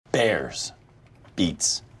Bears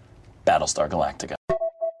beats Battlestar Galactica.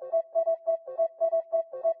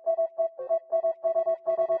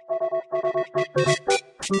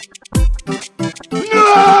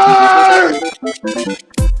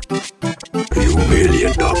 You really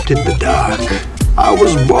adopted the dark. I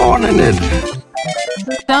was born in it.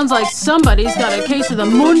 Sounds like somebody's got a case of the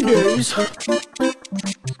Mondays.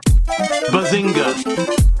 Bazinga!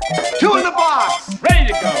 2 in the box!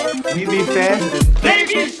 Ready to go! We be fast, they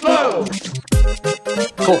be slow!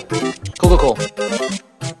 Cool.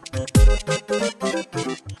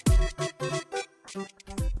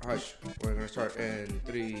 Hush. We're gonna start in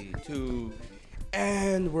 3, 2,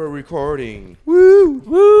 and we're recording.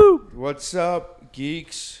 Woo! What's up,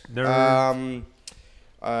 geeks? Nerds.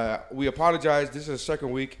 We apologize. This is a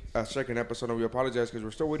second episode, and we apologize because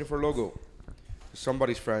we're still waiting for a logo.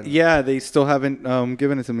 Somebody's friend. Yeah, they still haven't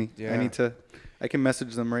given it to me. Yeah. I can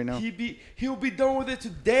message them right now. He'll be done with it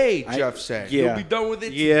today, Jeff said. Yeah. He'll be done with it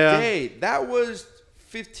today. That was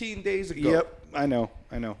 15 days ago. Yep, I know.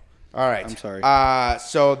 All right. I'm sorry.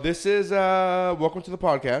 So this is welcome to the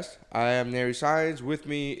podcast. I am Neri Science. With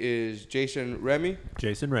me is Jason Remy.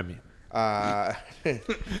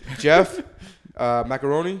 Jeff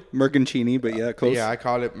Macaroni. Mergancini, but yeah, close. Yeah, I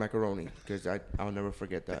call it macaroni because I'll never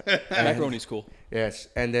forget that. Macaroni's cool. Yes,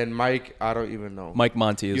 and then Mike, I don't even know. Mike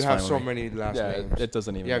Monty is You have fine so with me. many last names. It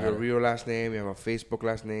doesn't even You have matter. a real last name. You have a Facebook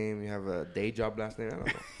last name. You have a day job last name. I don't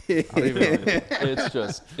know. I don't even know.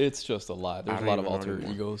 It's just a lot. There's I a don't lot of even know alter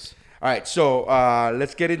anymore. egos. All right, so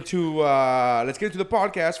let's get into the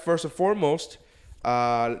podcast first and foremost.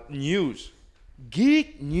 News,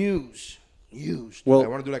 geek news. Well- I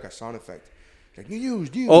want to do like a sound effect. Like news.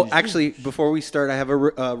 Oh, actually, before we start, I have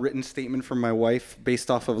a written statement from my wife based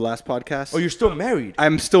off of last podcast. Oh, you're still married?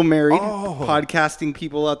 I'm still married. Oh. Podcasting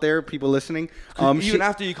people out there, people listening. Even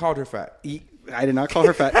after you called her fat. I did not call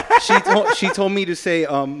her fat. She told me to say,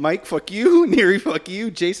 Mike, fuck you, Neri, fuck you,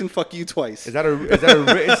 Jason, fuck you twice. Is that a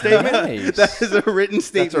written statement? Nice. That is a written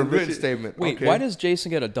statement. That's a written statement. Wait, Okay. why does Jason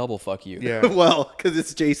get a double fuck you? Yeah. Well, because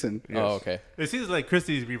it's Jason. Oh, okay. It seems like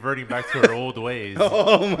Christy's reverting back to her old ways.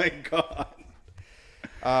 Oh my god.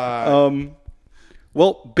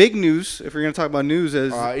 Well, big news. If we're gonna talk about news,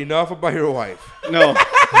 is Enough about your wife. no.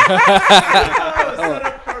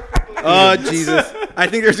 Oh Jesus! I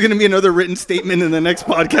think there's gonna be another written statement in the next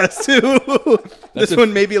podcast too. This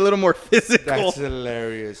one may be a little more physical. That's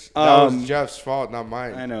hilarious. That was Jeff's fault, not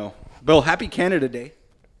mine. I know. Bill, happy Canada Day.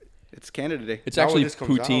 It's Canada Day. It's Now actually when this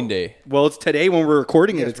comes poutine out- day. Well, it's today when we're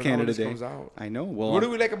recording it. Yes, It's but now when Canada this Day. comes out. I know. Well, What do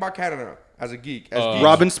we like about Canada as a geek? As geeks?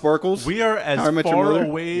 Robin Sparkles. We are as How I Met Your far Mother?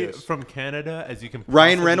 away Yes. from Canada as you can.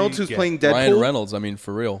 Ryan possibly Reynolds, who's get. playing Deadpool. Ryan Reynolds, I mean,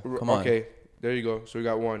 for real. Come on. Okay, there you go. So we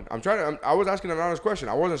got one. I was asking an honest question.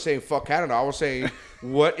 I wasn't saying fuck Canada. I was saying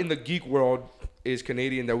what in the geek world is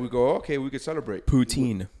Canadian that we go, okay, we could celebrate.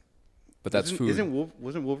 Poutine. But that's food.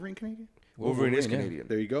 Wasn't Wolverine Canadian? Wolverine is yeah. Canadian.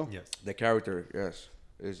 There you go. Yes. The character, yes,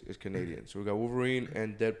 is Canadian. So we got Wolverine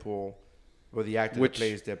and Deadpool, or the actor Which- that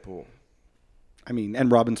plays Deadpool, I mean,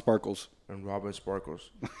 and Robin Sparkles. and Robin Sparkles.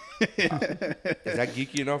 Is that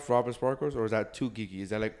geeky enough, Robin Sparkles, or is that too geeky? Is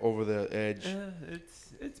that like over the edge?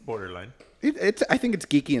 It's borderline. I think it's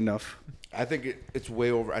geeky enough. I think it's way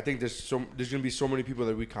over. I think there's gonna be so many people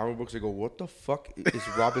that read comic books that go, "What the fuck is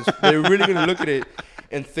Robin?" They're really gonna look at it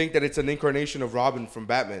and think that it's an incarnation of Robin from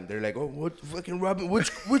Batman. They're like, "Oh, what fucking Robin? Which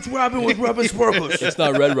Robin was Robin Sparkles?" It's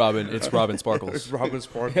not Red Robin. It's Robin It's Sparkles. Robin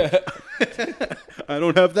Sparkles. I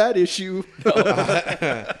don't have that issue.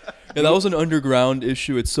 Yeah, that was an underground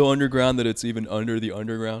issue. It's so underground that it's even under the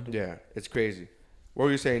underground. Yeah, it's crazy. What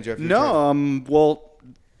were you saying, Jeff? Your No, turn. well,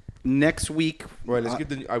 next week. Right, let's get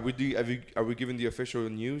the. Are we giving the official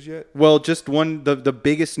news yet? Well, just the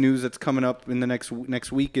biggest news that's coming up in the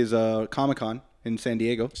next week is Comic-Con in San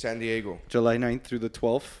Diego, San Diego. July 9th through the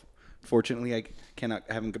 12th. Fortunately, I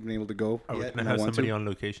haven't been able to go Are we yet, gonna and I have want somebody to. on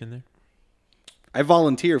location there? I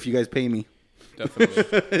volunteer if you guys pay me.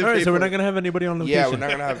 Definitely. All right, so we're not gonna have anybody on location. Yeah, we're not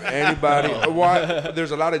gonna have anybody. Why? There's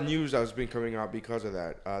a lot of news that's been coming out because of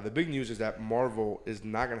that. The big news is that Marvel is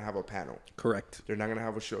not gonna have a panel. Correct. They're not gonna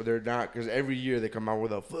have a show. They're not, because every year they come out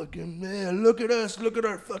with a fucking, man, look at us, look at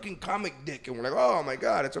our fucking comic dick, and we're like, oh my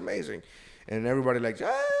god, it's amazing. And everybody like,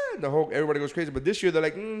 everybody goes crazy. But this year they're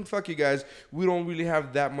like, fuck you guys, we don't really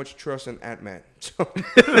have that much trust in Ant-Man. So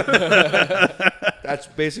that's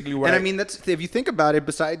basically what. And I mean, that's if you think about it.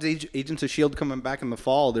 Besides Agents of Shield coming back in the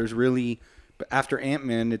fall, there's really after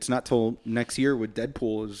Ant-Man, it's not till next year with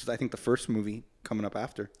Deadpool is I think the first movie coming up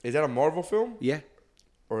after. Is that a Marvel film, Yeah.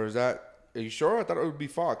 or is that? Are you sure? I thought it would be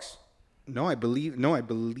Fox. No, I believe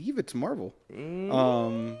it's Marvel.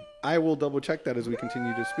 I will double check that as we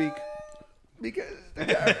continue to speak. Because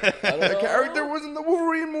the character was in the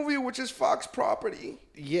Wolverine movie, which is Fox property.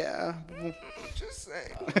 Yeah. Just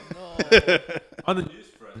saying. On the news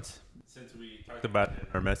front, since we talked about it in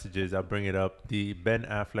our messages, I'll bring it up. The Ben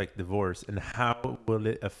Affleck divorce and how will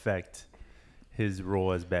it affect his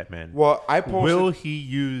role as Batman? Well, I posted. Will he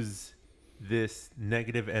use this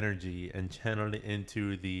negative energy and channel it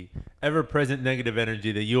into the ever-present negative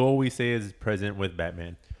energy that you always say is present with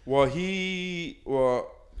Batman? Well,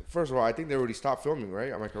 first of all, I think they already stopped filming,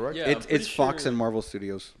 right? Am I correct? Yeah. I'm It's pretty Fox sure- and Marvel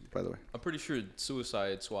Studios, by the way. I'm pretty sure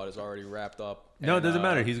Suicide Squad is already wrapped up. No, it and, doesn't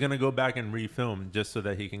matter. He's going to go back and refilm just so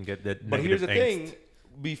that he can get that But negative here's the angst. thing.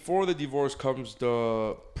 Before the divorce comes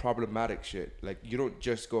the problematic shit. Like, you don't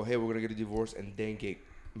just go, hey, we're going to get a divorce and then get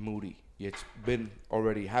moody. It's been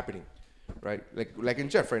already happening, right? Like in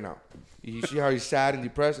Jeff right now. You see how he's sad and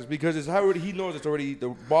depressed? It's because it's already, he knows it's already, the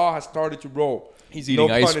ball has started to roll. He's No eating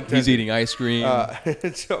pun ice. intended. He's eating ice cream.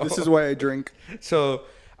 So, This is why I drink. So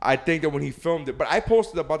I think that when he filmed it, but I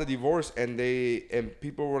posted about the divorce and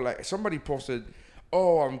people were like, somebody posted,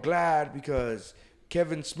 oh, I'm glad because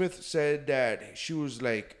Kevin Smith said that she was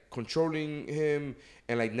like controlling him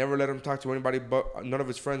and like never let him talk to anybody but none of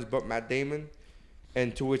his friends but Matt Damon.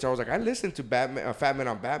 And to which I was like, I listened to Fat Man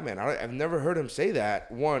on Batman. I've never heard him say that.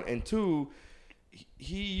 One and two,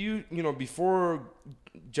 before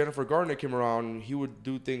Jennifer Garner came around, he would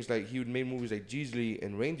do things like he would make movies like Jeezy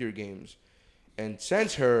and Reindeer Games. And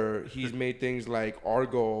since he's made things like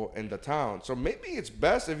Argo and The Town. So maybe it's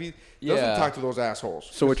best if he doesn't Yeah. talk to those assholes.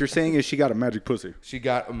 So what you're saying is she got a magic pussy. She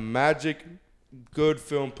got a magic, good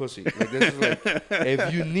film pussy. Like this is like,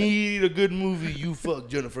 if you need a good movie, you fuck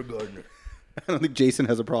Jennifer Garner. I don't think Jason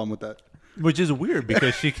has a problem with that. Which is weird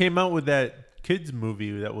because she came out with that kids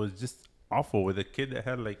movie that was just awful with a kid that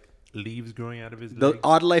had like leaves growing out of his The legs.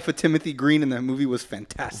 Odd Life of Timothy Green in that movie was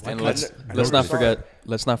fantastic. and I let's never not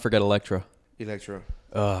saw forget Elektra. Electra.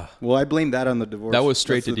 Well, I blame that on the divorce. That was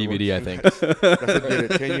straight That's to the DVD, I divorce. think. That's what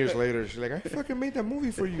did it 10 years later. She's like, I fucking made that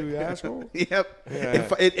movie for you, you asshole. Yep. Yeah.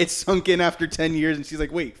 It sunk in after 10 years, and she's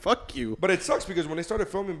like, wait, fuck you. But it sucks because when they started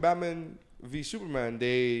filming Batman v Superman,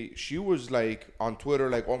 she was like on Twitter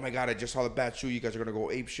like, oh my god, I just saw the bat shoe. You guys are gonna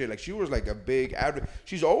go ape shit. Like she was like a big advocate.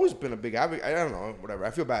 She's always been a big advocate. I don't know, whatever.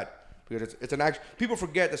 I feel bad because it's an act. People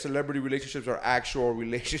forget that celebrity relationships are actual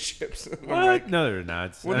relationships. I'm What? like, No, they're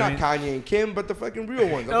not. well, I not mean- Kanye and Kim, but the fucking real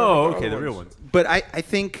ones. I'm Oh, talking about okay, other the real ones. But I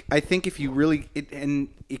think if you really and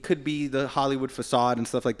it could be the Hollywood facade and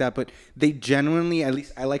stuff like that, but they genuinely, at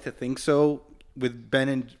least I like to think so, with Ben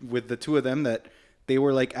and with the two of them, that they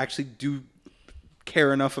were like actually do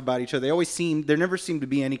care enough about each other. There never seemed to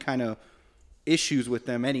be any kind of issues with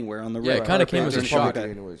them anywhere on the Yeah, it red kinda carpet came or as a anything shock. like that.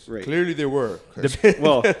 anyways. Right. Clearly they were.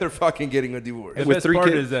 Well- they're fucking getting a divorce. The With best 3 part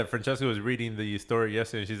kids. is that Francesca was reading the story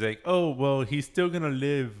yesterday, and she's like, "Oh, well, he's still gonna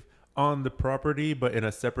live on the property, but in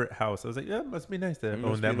a separate house." I was like, "Yeah, it must be nice to must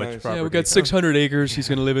own that be much nice. property." Yeah, we got 600 acres. He's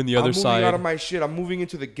gonna live in the I'm other moving side. out of my shit. I'm moving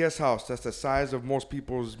into the guest house. That's the size of most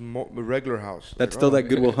people's regular house. That's Like, still oh, that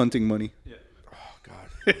Goodwill Hunting money.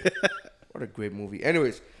 God. What a great movie.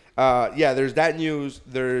 Anyways, there's that news.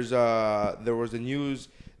 There was the news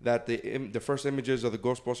that the first images of the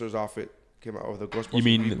Ghostbusters outfit came out of the Ghostbusters You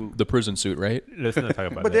mean reboot. the prison suit, right? Let's not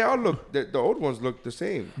talk about But that. they all look. The old ones look the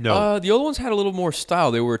same. No, The old ones had a little more style.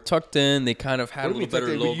 They were tucked in. They kind of had What a do you little mean,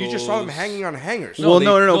 better like, logos. you just saw them hanging on hangers. Well,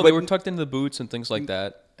 no, They but- were tucked into the boots and things like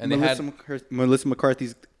that. And Melissa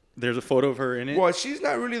McCarthy's. There's a photo of her in it. Well, she's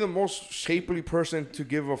not really the most shapely person to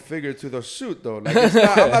give a figure to the suit, though. Like, it's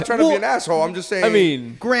not, I'm not trying to be an asshole. I'm just saying. I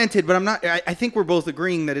mean, Granted, but I'm not. I think we're both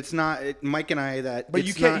agreeing that it's not Mike and I that. but it's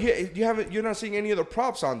you can't. not- You're not seeing any of the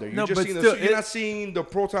props on there. You're No, just but seeing still, the suit. You're not seeing the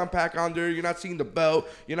proton pack on there. You're not seeing the belt.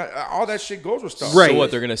 You're not. All that shit goes with stuff. Right. so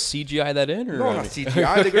what? They're gonna CGI that in, or No, not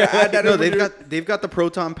CGI. They're gonna add that. No, over there. they've got the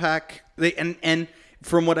proton pack. And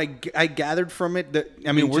from what I gathered from it,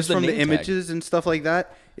 where's just the from the name tag? images and stuff like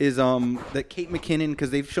that, is that Kate McKinnon, because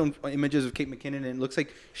they've shown images of Kate McKinnon, and it looks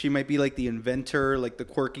like she might be like the inventor, like the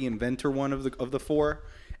quirky inventor one of the four.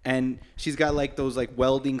 And she's got like those like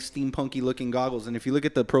welding steampunky looking goggles. And if you look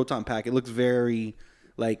at the proton pack, it looks very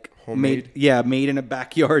like Homemade? made in a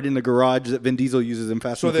backyard in the garage that Vin Diesel uses in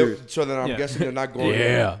Fast and Furious. So then I'm Yeah. guessing they're not going.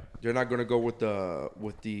 Yeah. They're not gonna go with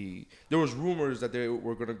the. There was rumors that they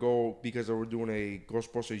were gonna go because they were doing a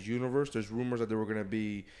Ghostbusters universe. There's rumors that they were gonna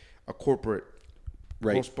be a corporate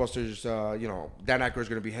Right. Ghostbusters. Dan Aykroyd's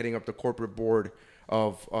gonna be heading up the corporate board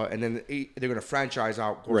of, and then they're gonna franchise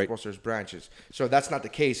out Right. Ghostbusters branches. So that's not the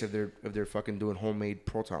case if they're fucking doing homemade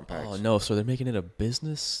proton packs. Oh no! So they're making it a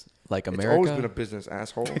business. like It's America. always been a business,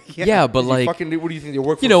 asshole. yeah, but You like fucking, what do you think they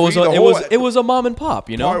work for? you know, it free? was a mom and pop.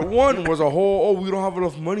 You know, Part one was a whole. Oh, we don't have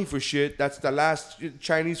enough money for shit. That's the last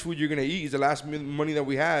Chinese food you're gonna eat. Is the last money that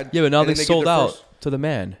we had. yeah, but now And they then get sold their out first- to the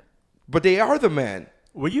man. But they are the man.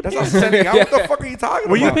 Were you That's paying, not selling out. What the fuck are you talking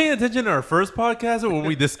were about? you paying attention to our first podcast when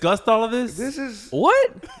we discussed all of this? This is.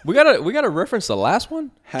 What? We gotta reference the last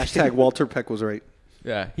one. Hashtag Walter Peck was right.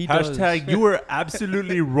 Yeah, he does. Hashtag you were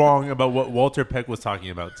absolutely wrong about what Walter Peck was talking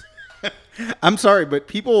about. I'm sorry, but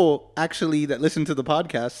people actually that listen to the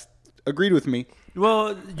podcast agreed with me Well,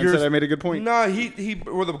 and you're said I made a good point. Nah, he.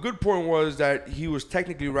 Well, the good point was that he was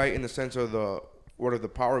technically right in the sense of what if the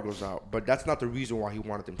power goes out, but that's not the reason why he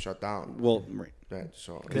wanted them shut down. Well, right.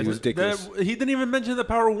 So It was ridiculous. He didn't even mention the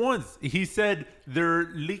power once. He said they're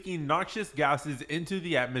leaking noxious gases into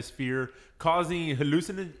the atmosphere, causing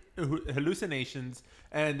hallucinations,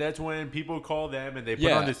 and that's when people call them and they put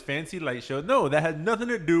Yeah. on this fancy light show. No, that had nothing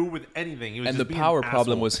to do with anything. He was And just the being power an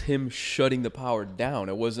problem asshole. was him shutting the power down.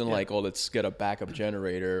 It wasn't like, oh, let's get a backup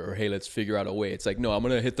generator or hey, let's figure out a way. It's like, no, I'm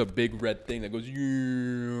gonna hit the big red thing that goes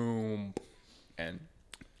and I'm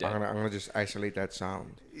dead. gonna just isolate that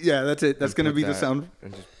sound. Yeah, that's it. That's And gonna put be the that- sound.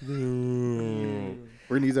 And just.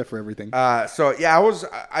 We're gonna use that for everything. So yeah,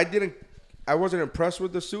 I wasn't impressed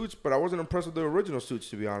with the suits, but I wasn't impressed with the original suits,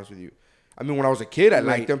 to be honest with you. I mean, when I was a kid, I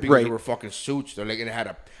liked them because right. they were fucking suits. They're like, and it had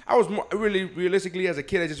a. I was more, really realistically as a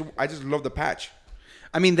kid. I just loved the patch.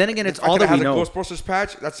 I mean, then again, it's If I all could that we have know. the Ghostbusters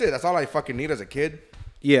patch. That's it. That's all I fucking need as a kid.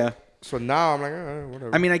 Yeah. So now I'm like,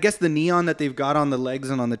 whatever. I mean, I guess the neon that they've got on the legs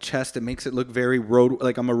and on the chest, it makes it look very road.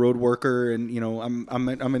 Like I'm a road worker, and you know, I'm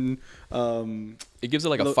in. It gives it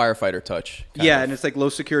like a firefighter touch. kind Yeah, of. and it's like low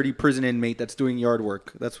security prison inmate that's doing yard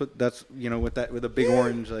work. That's with a big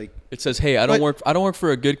orange like. It says, "Hey, I don't work for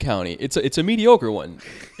a good county. It's a mediocre one.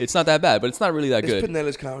 It's not that bad, but it's not really that it's good."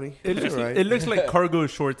 Pinellas County. It looks, All right. it looks like cargo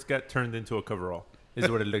shorts got turned into a coverall. Is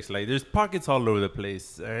what it looks like. There's pockets all over the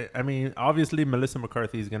place. I mean, obviously, Melissa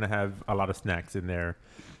McCarthy is gonna have a lot of snacks in there.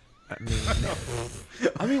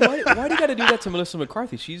 I mean, why do you got to do that to Melissa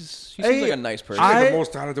McCarthy? She seems like a nice person. She's like I- the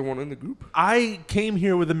most talented one in the group. I came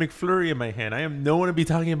here with a McFlurry in my hand. I am no one to be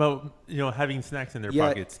talking about having snacks in their Yeah,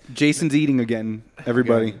 pockets. Jason's eating again.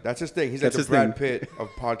 Everybody. Yeah, that's his thing. He's That's like his the Brad thing. Pitt of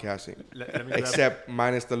podcasting, Let me grab- except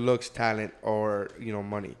minus the looks, talent, or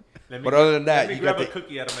money. let me But grab- other than that, let me you grab got a the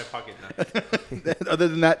cookie out of my pocket now. Other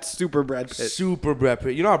than that, super Brad Pitt. super Brad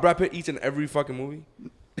Pitt. You know how Brad Pitt eats in every fucking movie?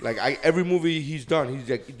 Like every movie he's done, he's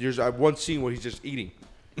like there's one scene where he's just eating,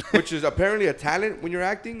 which is apparently a talent when you're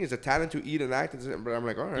acting. Is a talent to eat and act. But I'm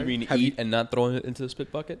like, all right. You mean Have eat and not throw it into the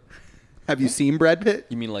spit bucket? Have you seen Brad Pitt?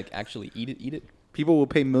 You mean like actually eat it? People will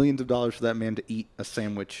pay millions of dollars for that man to eat a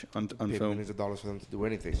sandwich on Pay film. millions of dollars for them to do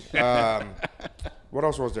anything. What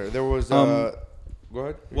else was there? There was. Go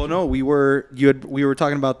ahead. Well, no, we were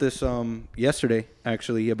talking about this yesterday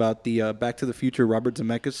actually about the Back to the Future Robert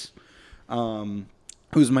Zemeckis,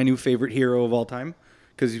 who's my new favorite hero of all time.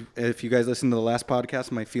 Because if you guys listen to the last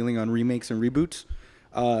podcast, my feeling on remakes and reboots,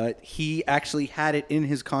 he actually had it in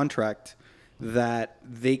his contract that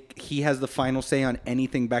he has the final say on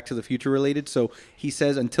anything Back to the Future related. So he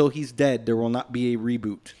says until he's dead, there will not be a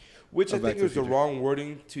reboot. Which I of Back think to was the the Future. wrong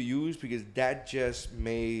wording to use because that just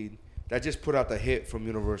put out the hit from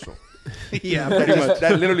Universal. Yeah,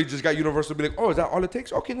 That literally just got Universal to be like, oh, is that all it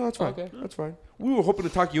takes? Okay, no, that's fine. Okay. That's fine. We were hoping to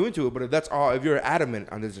talk you into it, but if you're adamant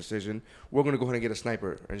on this decision, we're gonna go ahead and get a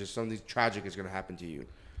sniper, and just something tragic is gonna happen to you,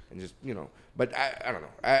 and just But I don't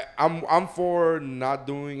know. I'm for not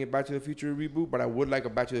doing a Back to the Future reboot, but I would like a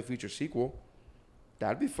Back to the Future sequel.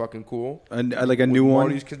 That'd be fucking cool. and like a new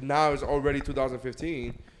one, Because now it's already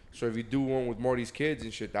 2015. So if you do one with Morty's kids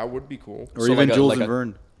and shit, that would be cool. or So even like a- Jules like and a-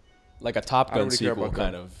 Verne. Like a Top I don't Gun really care sequel, about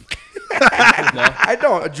kind that. of. I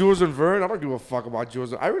don't. Jules and Verne. I don't give a fuck about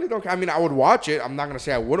Jules. I really don't. I mean, I would watch it. I'm not gonna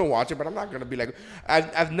say I wouldn't watch it, but I'm not gonna be like.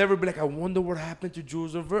 I've never been like. I wonder what happened to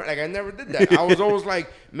Jules and Verne. Like I never did that. I was always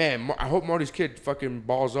like, man. I hope Marty's kid fucking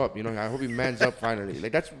balls up. I hope he mans up finally.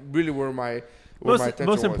 Like that's really where my attention Most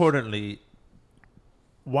was. importantly,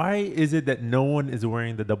 why is it that no one is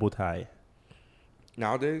wearing the double tie?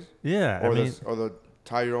 Nowadays, Yeah, or I mean, the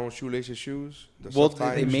tie your own shoelaces shoes. The Well,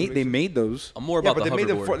 self-tying they shoelaces. made those, I'm more Yeah, about but the they made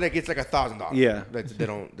them hoverboard. for like it's like $1,000. Yeah. They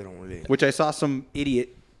don't really. which I saw some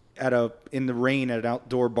idiot in the rain at an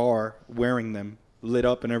outdoor bar wearing them, lit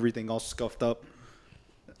up and everything, all scuffed up.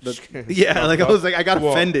 Yeah, like I was like, I got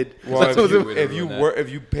offended. Well, Like, That's a if, good way you, to if you ruin that. were if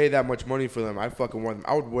you pay that much money for them, I'd fucking wear them.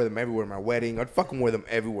 I would wear them everywhere. My wedding, I'd fucking wear them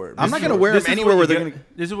everywhere. I'm not gonna wear this them is anywhere what where you they're get-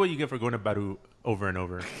 gonna. This is what you get for going to Baru over and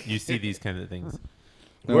over. You see these kind of things.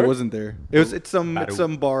 No, Where? it wasn't there. It's some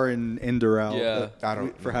Baru. bar in Doral. Yeah. I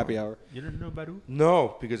don't for know. happy hour. You don't know Baru?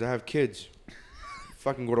 No, because I have kids.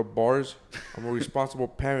 fucking go to bars. I'm a responsible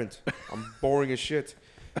parent. I'm boring as shit.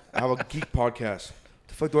 I have a geek podcast.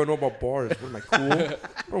 The fuck do I know about bars? What am I, cool?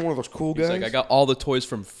 I'm one of those cool He's guys. like, I got all the toys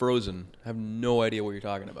from Frozen. I have no idea what you're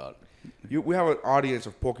talking about. We have an audience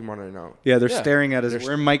of Pokemon right now. Yeah, they're Yeah. staring at us.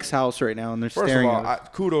 We're in Mike's house right now, and they're First of staring all, at us.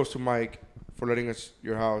 kudos to Mike for letting us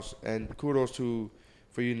your house, and kudos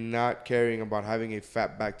for you not caring about having a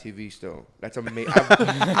fatback TV still. That's amazing.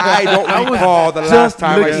 I don't recall the last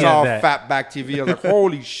time I looking saw at a that. fatback TV. I was like,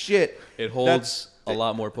 holy shit. It holds a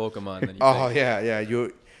lot more Pokemon than you Oh think. yeah.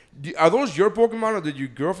 Are those your Pokemon, or did your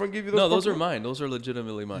girlfriend give you those? No, those are Pokemon? mine. Those are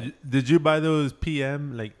legitimately mine. Did you buy those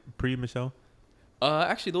PM, like pre-Michelle?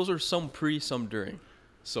 Actually, those are some pre, some during.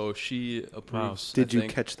 So she approves. Did I you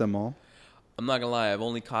think. catch them all? I'm not gonna lie. I've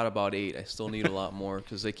only caught about 8. I still need a lot more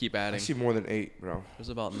because they keep I adding. see more than 8, bro. There's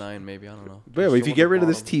about 9, maybe. I don't know. But if you Someone get at rid the of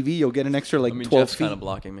this bottom. TV, you'll get an extra like I mean, 12 Jeff's feet. kind of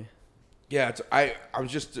blocking me. Yeah, I'm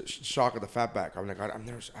just shocked at the fatback. I'm like, I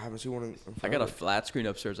haven't seen one. I got a flat screen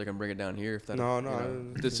upstairs. I can bring it down here if that. No. You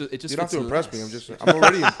know, it just You don't have fits to impress less. me.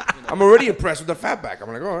 I'm already impressed with the fatback.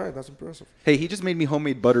 I'm like, all right, that's impressive. Hey, he just made me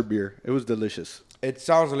homemade butter beer. It was delicious. It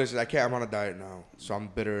sounds delicious. I'm on a diet now, so I'm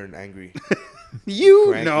bitter and angry. You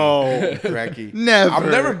Cranky. know. Cranky. Never. I'm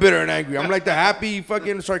never bitter and angry. I'm like the happy,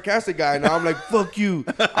 fucking sarcastic guy. Now I'm like, fuck you.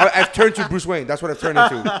 I've turned to Bruce Wayne. That's what I've turned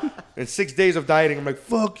into. In 6 days of dieting, I'm like,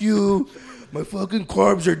 fuck you. My fucking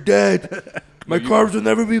carbs are dead. My carbs will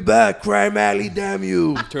never be back. Crime Alley, damn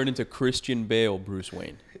you. Turn into Christian Bale, Bruce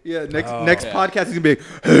Wayne. Yeah, next yeah. podcast he's gonna be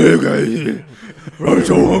like, hey guys, I'm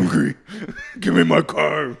so hungry. Give me my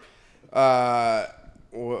car.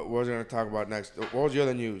 What was I going to talk about next? What was the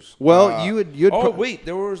other news? Well, you had wait,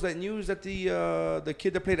 there was that news that the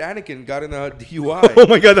kid that played Anakin got in a DUI. Oh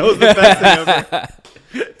my god, that was the best thing ever.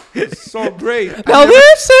 It's so great. Now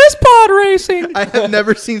this is pod racing. I have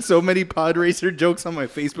never seen so many pod racer jokes on my It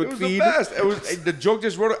Facebook was feed. the best. It was the joke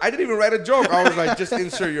just wrote. I didn't even write a joke. I was like, just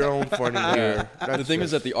insert your own funny here. The thing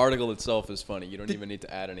is that the article itself is funny. You don't even need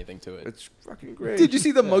to add anything to it. it's fucking great. Did you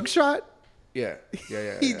see the mugshot? Yeah.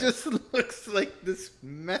 He just looks like this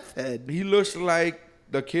meth head. He looks like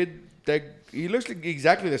the kid that he looks like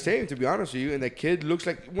exactly the same. To be honest with you, and the kid looks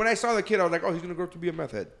like when I saw the kid, I was like, oh, he's gonna grow up to be a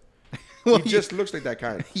meth head. Well, He just looks like that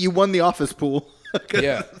kind. You won the office pool.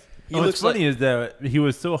 Yeah. What's funny is that he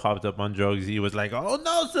was so hopped up on drugs. He was like, "Oh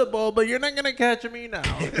no, Sebulba, you're not gonna catch me now."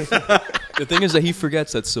 The thing is that he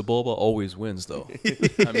forgets that Sebulba always wins, though.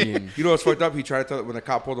 I mean, You know what's fucked up? He tried to tell when the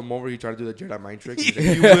cop pulled him over. He tried to do the Jedi mind trick. He's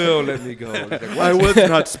like, you will let me go. He's like, what? I was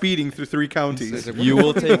not speeding through 3 He's counties. like, you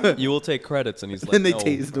will take credits, and he's like, And they no,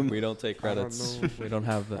 tased him. we don't take credits. know. We don't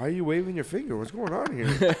have Why that. are you waving your finger? What's going on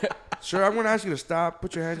here? Sir, I'm going to ask you to stop.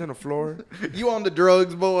 Put your hands on the floor. You on the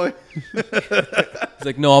drugs, boy? He's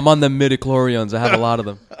like, no, I'm on the midichlorians. I have a lot of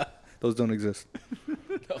them. Those don't exist.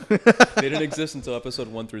 They didn't exist until episode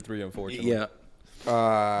 1 through 3, unfortunately.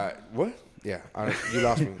 What? Yeah, you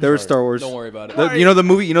lost me. There was Sorry. Star Wars. Don't worry about it. You know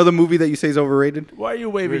the movie that you say is overrated? Why are you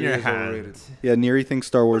waving Really your is hand? overrated. Yeah, Neri thinks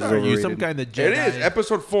Star Wars is Are overrated. you some kind of Jedi? It is.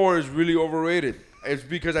 Episode 4 is really overrated. It's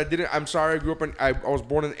because I'm sorry, I grew up I was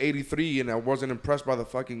born in 83 and I wasn't impressed by the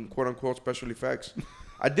fucking quote unquote special effects.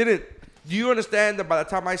 I didn't. Do you understand that by the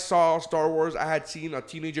time I saw Star Wars, I had seen a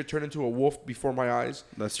teenager turn into a wolf before my eyes?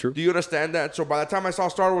 That's true. Do you understand that? So by the time I saw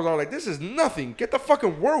Star Wars, I was like, this is nothing. Get the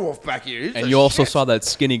fucking werewolf back here. He's And a you also shit. saw that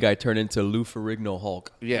skinny guy turn into Lou Ferrigno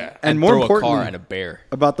Hulk. Yeah. And more throw importantly, a car and a bear.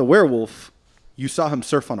 about the werewolf, you saw him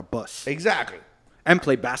surf on a bus Exactly. and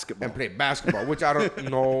play basketball. And play basketball, which I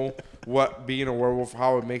don't know what being a werewolf,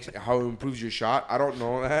 how it improves your shot. I don't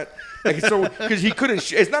know that. Like, so, because he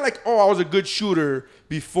couldn't, it's not like, oh, I was a good shooter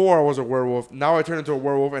before I was a werewolf. Now I turned into a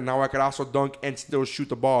werewolf and now I could also dunk and still shoot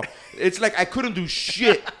the ball. It's like I couldn't do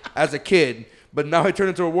shit as a kid. But now I turned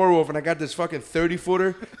into a werewolf and I got this fucking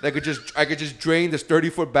 30-footer that I could just drain this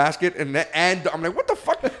 30-foot basket and I'm like, what the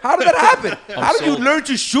fuck? How did that happen? How did you learn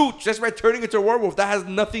to shoot just by turning into a werewolf? That has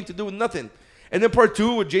nothing to do with nothing. And then part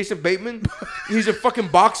 2 with Jason Bateman, he's a fucking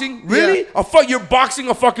boxing. Really? Yeah. You're boxing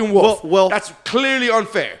a fucking wolf. Well, that's clearly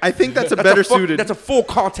unfair. I think that's better suited. That's a full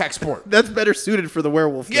contact sport. That's better suited for the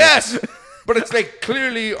werewolf. though. Yes. But it's like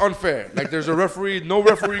clearly unfair. Like there's a referee. No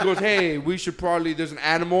referee goes, hey, we should probably, there's an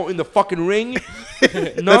animal in the fucking ring.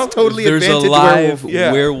 No. That's totally There's a advantage live werewolf.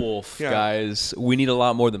 Yeah. werewolf, Yeah. guys. We need a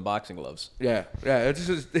lot more than boxing gloves. Yeah. This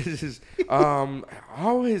is how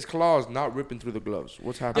are his claws not ripping through the gloves?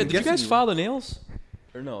 What's Yeah, happening? did you guys file the nails?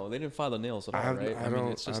 Or no, they didn't file the nails at all, I right?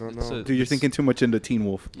 don't know. Dude, you're thinking too much into Teen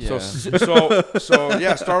Wolf. Yeah. So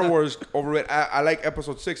yeah, Star Wars overrated. I like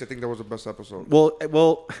episode 6. I think that was the best episode.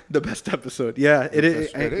 Well, the best episode. Yeah, it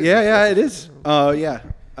is. It is. Yeah, it is. Yeah.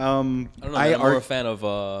 I don't know. Man, I'm more a fan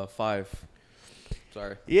of 5.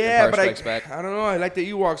 Sorry. Yeah, Empire but Strikes Back. I don't know. I like the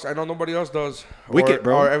Ewoks. I know nobody else does. Wicked,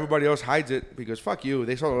 bro. Or everybody else hides it because fuck you.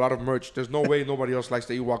 They sell a lot of merch. There's no way nobody else likes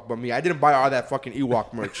the Ewok but me. I didn't buy all that fucking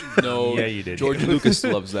Ewok merch. No, Yeah, you did. George Lucas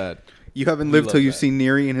loves that. You haven't lived love till you've that. seen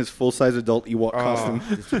Neri in his full-size adult Ewok costume.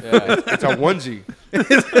 Yeah. It's a onesie.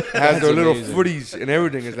 It has the little amazing. footies and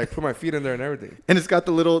everything. It's like put my feet in there and everything. And it's got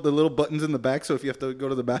the little buttons in the back, so if you have to go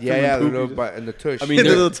to the bathroom, Yeah, and the poop, little you butt and the tush. I mean, The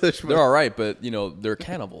they're, little tush they're button. all right, but they're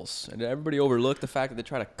cannibals, and everybody overlooked the fact that they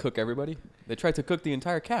try to cook everybody. They tried to cook the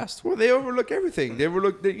entire cast. well, they overlook everything. They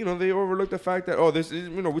overlook, they overlook the fact that this is,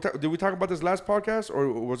 did we talk about this last podcast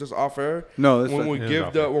or was this off air? No, this when was- we It was give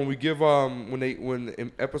off the air. when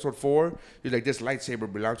in episode 4, he's like, this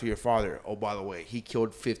lightsaber belonged to your father. Oh, by the way, he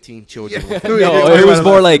killed 15 children. with it. No, Yeah, it was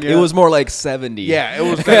more like yeah. it was more like 70. Yeah, it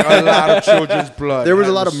was like a lot of children's blood. There was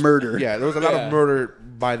a It lot of murder. Yeah, there was a lot Yeah. of murder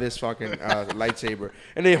by this fucking lightsaber,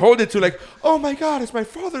 and they hold it to like, oh my god, it's my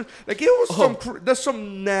father. Like it was there's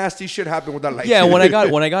some nasty shit happened with that lightsaber. Yeah, when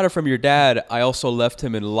I got it from your dad, I also left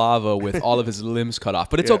him in lava with all of his limbs cut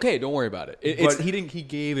off. But it's Yeah. okay, don't worry about it. But- He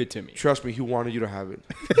gave it to me. Trust me, he wanted you to have it.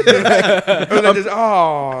 It was like this,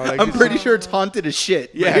 I'm this- pretty sure it's haunted as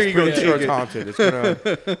shit. Yeah, But here it's you go. pretty sure take it's it.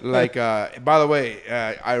 haunted. It's gonna like. By the way,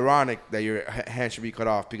 ironic that your hand should be cut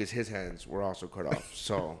off because his hands were also cut off.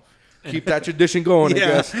 So keep that tradition going. I Yeah,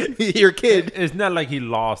 guess. your kid. It's not like he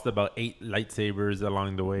lost about 8 lightsabers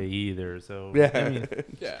along the way either. So Yeah. I mean,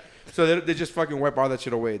 Yeah. So they just fucking wipe all that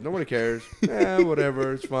shit away. Nobody cares.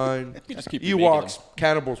 Whatever. It's fine. You just keep Ewoks,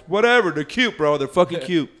 cannibals, whatever. They're cute, bro. They're fucking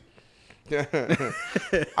cute.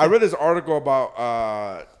 I read this article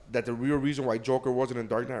about that the real reason why Joker wasn't in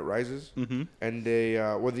Dark Knight Rises, and they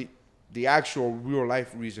the actual real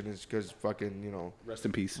life reason is because fucking Rest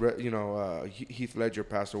in peace. Heath Ledger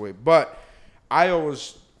passed away. But I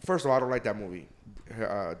always, first of all, I don't like that movie,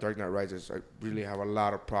 Dark Knight Rises. I really have a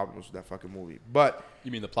lot of problems with that fucking movie. But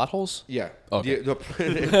You mean the plot holes? yeah, Okay.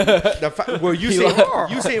 well, you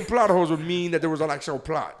He saying plot holes would mean that there was an actual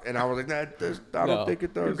plot, and I was like, nah, I don't No. think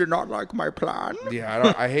it does. did not like my plan.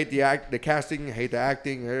 Yeah, I hate the casting, I hate the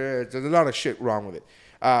acting. There's a lot of shit wrong with it.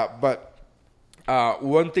 But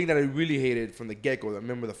one thing that I really hated from the get-go, I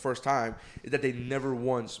remember the first time, is that they never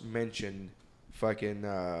once mentioned fucking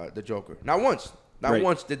the Joker. Not once. Not Right.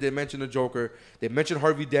 once did they mention the Joker. They mentioned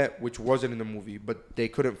Harvey Dent, which wasn't in the movie, but they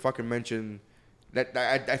couldn't fucking mention that.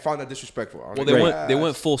 I found that disrespectful. I was Well, like, they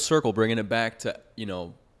went full circle, bringing it back to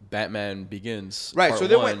Batman Begins. Right, part so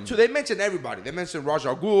they one. went. So they mentioned everybody. They mentioned Ra's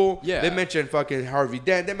al Ghul. Yeah. They mentioned fucking Harvey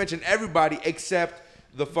Dent. They mentioned everybody except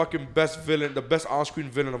the fucking best villain, the best on-screen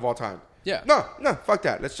villain of all time. Yeah. No, fuck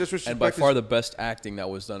that. Let's just respect. and by far this- the best acting that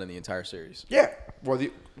was done in the entire series. Yeah. Well,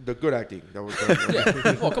 the good acting that was done.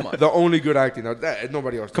 Yeah. Oh, come on. The only good acting.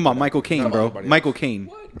 Nobody else. Come did on, that. Michael Caine, Not bro. nobody Michael else.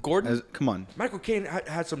 Caine. Gordon? Come on. Michael Caine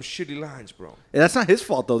had some shitty lines, bro. That's not his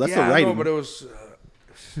fault though. That's yeah, the I know, writing. but it was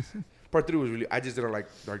part 3 was really. I just didn't like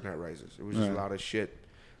Dark Knight Rises. It was just a lot of shit,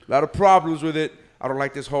 a lot of problems with it. I don't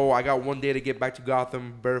like this whole. I got one day to get back to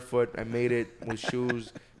Gotham barefoot. I made it with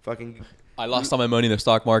shoes. Fucking I lost all my money in the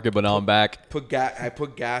stock market, but now I'm back. I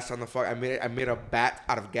put gas on the fuck. I made a bat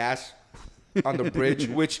out of gas on the bridge,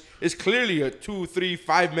 which is clearly a 2, 3,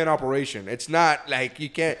 5 man operation. It's not like you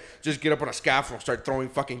can't just get up on a scaffold and start throwing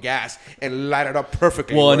fucking gas and light it up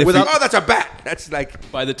perfectly. Well, and if without, you- oh, that's a bat. That's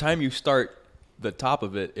like By the time you start the top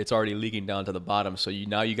of it, it's already leaking down to the bottom. So you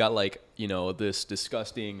got like this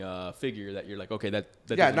disgusting figure that you're like, okay, that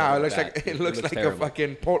yeah. doesn't No, look it looks bad. like it looks like terrible. a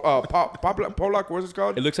fucking Pollock. What's it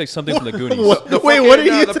called? It looks like something from the Goonies. Wait, what are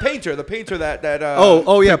you? The painter that.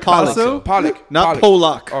 Oh yeah, Pollock. Pollock. Not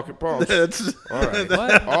Pollock. Okay, Pollock. That's All right.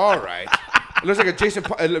 What? All right. It looks like a Jason.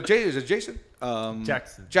 Is it Jason?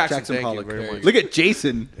 Jackson. Jackson thank Pollock. you very much. Look at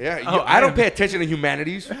Jason. Yeah, I I don't am- pay attention to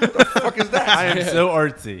humanities. What the fuck is that? I am so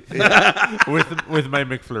artsy with my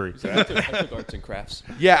McFlurry. I took arts and crafts.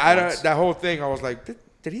 Yeah, that whole thing. I was like,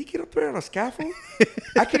 did he get up there on a scaffold?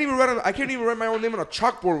 I can't even write my own name on a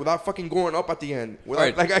chalkboard without fucking going up at the end. Without,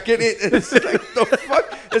 Right. Like I can't. It's like the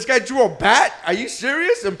fuck. This guy drew a bat. Are you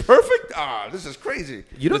serious? And perfect. Ah, this is crazy.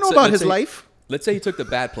 You don't Let's know say- about let's his say- life? Let's say he took the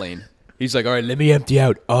bat plane. He's like, all right, let me empty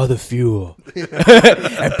out all the fuel and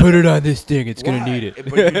put it on this thing. It's gonna Why? need it.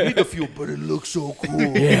 But you need the fuel. But it looks so cool.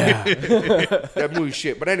 Yeah. That movie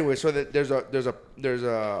shit. But anyway, so there's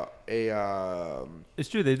a It's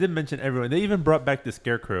true. They did mention everyone. They even brought back the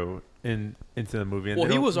Scarecrow into the movie. And Well,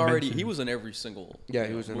 they he don't was already mention- he was in every single. Yeah,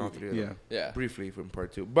 he was in all movie. 3 of them. Yeah. Briefly from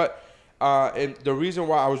part 2. But and the reason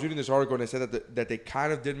why I was reading this article and they said that they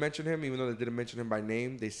kind of did mention him, even though they didn't mention him by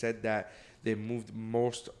name, they said that they moved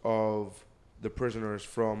most of the prisoners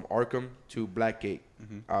from Arkham to Blackgate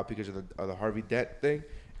because of the Harvey Dent thing.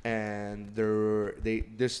 And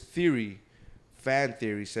this theory fan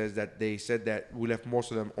theory says that they said that we left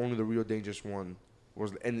most of them. Only the real dangerous one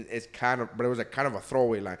was, and it's kind of, but it was like kind of a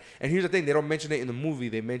throwaway line. And here's the thing: they don't mention it in the movie.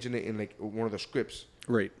 They mention it in like one of the scripts.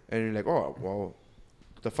 Right. And you're like, oh well,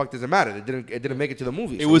 the fuck does it matter? It didn't make it to the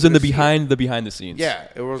movie. It so was we in the couldn't see it. behind the scenes. Yeah,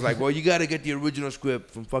 it was like, well, you got to get the original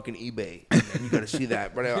script from fucking eBay, and you got to see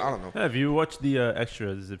that. But I don't know. Yeah, if you watch the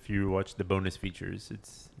extras, if you watch the bonus features,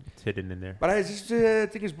 it's hidden in there. But I just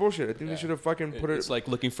think it's bullshit. I think they should have fucking put it. It's like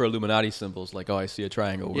looking for Illuminati symbols. Like, oh, I see a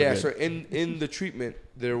triangle. We're Yeah, good. so in the treatment,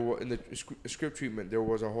 in the script treatment, there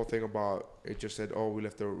was a whole thing about it. Just said, "Oh, we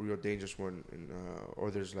left the real dangerous one," and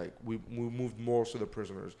or there's like we moved most of the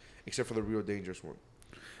prisoners except for the real dangerous one.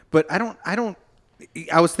 But I don't.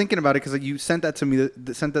 I was thinking about it because you sent that to me.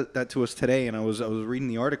 Sent that to us today, and I was reading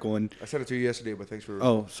the article and. I sent it to you yesterday, but thanks for.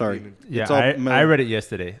 Oh, sorry. reading it. Yeah, It's all I read it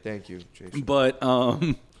yesterday. Thank you, Jason. But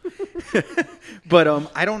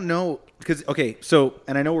I don't know because okay, so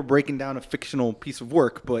and I know we're breaking down a fictional piece of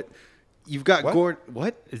work, but you've got What? Gordon.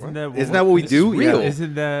 What? Isn't that Isn't that what we do? real. Yeah.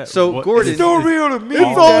 Isn't that So what- Gordon- It's still real to me.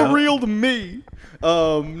 It's all real to me.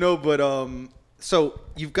 No, but so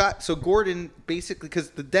you've got Gordon basically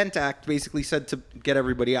because the Dent Act basically said to get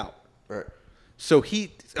everybody out. Right. So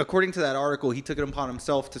he, according to that article, he took it upon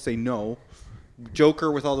himself to say no.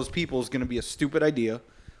 Joker with all those people is going to be a stupid idea.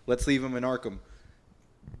 Let's leave him in Arkham.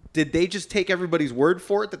 Did they just take everybody's word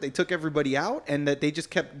for it that they took everybody out and that they just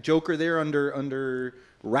kept Joker there under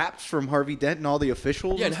wraps from Harvey Dent and all the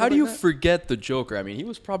officials? Yeah, and stuff how do you like that? forget the Joker? I mean, he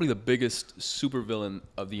was probably the biggest supervillain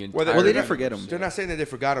of the entire. Well, they didn't forget him. They're not saying that they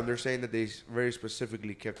forgot him. They're saying that they very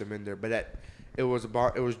specifically kept him in there, but that it was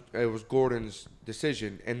Gordon's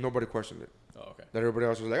decision, and nobody questioned it. Oh, okay. That everybody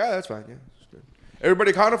else was like, that's fine. Yeah, it's good.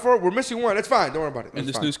 Everybody accounted for it. We're missing one. It's fine. Don't worry about it. And It's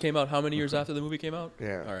this fine. news came out how many years after the movie came out?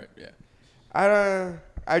 Yeah. All right. Yeah.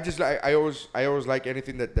 I always like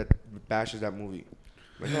anything that bashes that movie.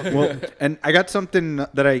 Like, okay. Well, and I got something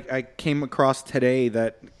that I came across today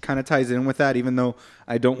that kind of ties in with that, even though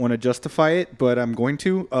I don't want to justify it, but I'm going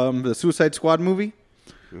to. The Suicide Squad movie.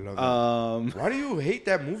 Love that. Why do you hate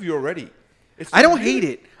that movie already? It's I don't so hate good.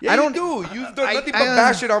 it. Yeah, I don't you do. You've done I- nothing but I-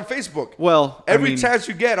 bash it on Facebook. Well, I every mean- chance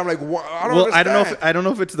you get, I'm like, I don't Well, understand. I don't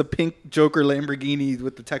know if it's the pink Joker Lamborghini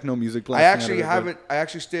with the techno music I blasting. actually out of it, but- haven't. I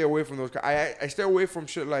actually stay away from those. I stay away from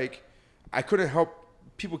shit like I couldn't help.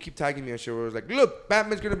 People keep tagging me and shit where it was like, look,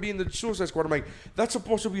 Batman's gonna be in the Suicide Squad. I'm like, that's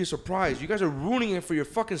supposed to be a surprise. You guys are ruining it for your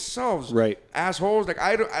fucking selves, Right. Assholes. Like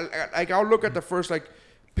I'll look at the first like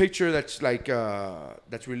picture that's like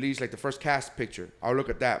that's released, like the first cast picture. I'll look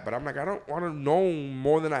at that, but I'm like, I don't want to know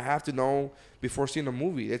more than I have to know before seeing the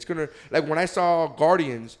movie. It's gonna like when I saw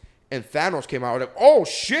Guardians and Thanos came out, I was like, oh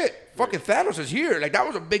shit, fucking Thanos is here. Like that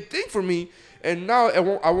was a big thing for me. And now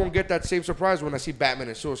I won't get that same surprise when I see Batman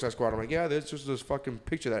and Suicide Squad. I'm like, yeah, that's just this fucking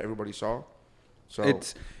picture that everybody saw. So,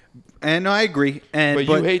 It's, and I agree. And but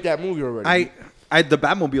you hate that movie already. The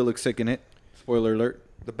Batmobile looks sick in it. Spoiler alert.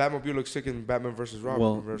 The Batmobile looks sick in Batman versus Robin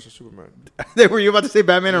Well- versus Superman. Were you about to say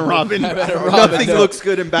Batman and Robin? Robin, Nothing no. looks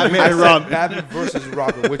good in Batman I and said Robin. Batman versus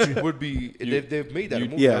Robin, which would be they've made that a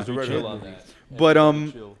movie. yeah. That was a Red Chill Hood on movie. that.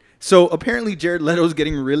 But so apparently Jared Leto's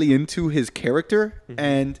getting really into his character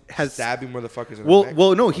and has Stabbing motherfuckers in the neck.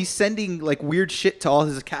 well, no, he's sending like weird shit to all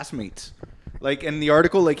his castmates. Like in the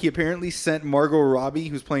article, like he apparently sent Margot Robbie,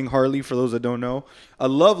 who's playing Harley, for those that don't know, a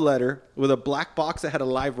love letter with a black box that had a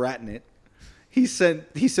live rat in it. He sent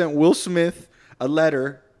Will Smith a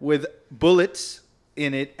letter with bullets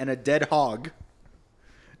in it and a dead hog.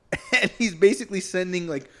 And he's basically sending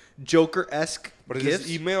like Joker-esque But is gifts.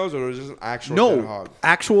 this emails or is this an actual dead No, hog?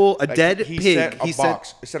 actual a Like, dead he pig. Sent a he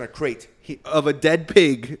box. He sent a crate. of a dead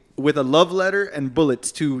pig with a love letter and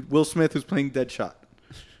bullets to Will Smith, who's playing Deadshot.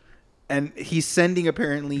 And he's sending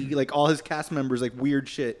apparently like all his cast members like weird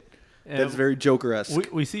shit that's very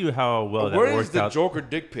Joker-esque. We see how well that Where is worked the out. Joker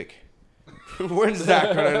dick pic? When's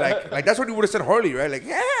that kind of like? That's what he would have said Harley, right? Like,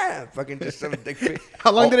 yeah, fucking just send a dick pic.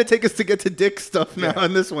 How long did it take us to get to dick stuff now Yeah.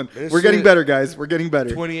 on this one? This We're getting shit- better, guys. We're getting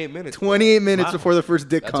better. 28 minutes. 28 minutes Wow. before the first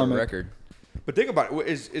dick That's comment. a record. But think about it.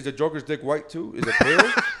 Is the Joker's dick white too? Is it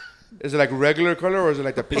pale? Is it like regular color or is it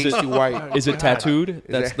like the pasty white? Is it tattooed?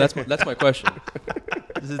 That's my question.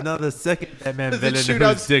 This is not the second Batman Does it villain shoot who's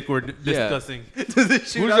out- dick we're Yeah. discussing. Does it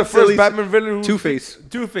shoot Who's out the first Philly's- Batman villain? Who Two-Face.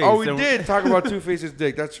 Two-Face. Oh, we and- did talk about Two-Face's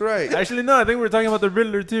dick. That's right. Actually, no. I think we were talking about the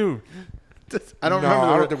Riddler too. I don't no, remember.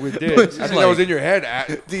 I the- don't think we did. I think that was in your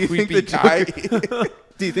head. Do you think Creepy the guy.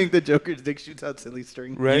 Do you think the Joker's dick shoots out silly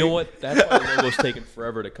string? Right? You know what? That's why the logo's taking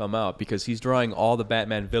forever to come out because he's drawing all the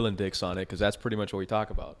Batman villain dicks on it because that's pretty much what we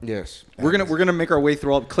talk about. Yes. We're gonna make our way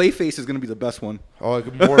through all. Clayface is gonna be the best one. Oh, it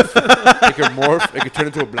could morph. It could morph. It could turn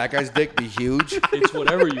into a black guy's dick, be huge. It's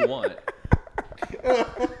whatever you want.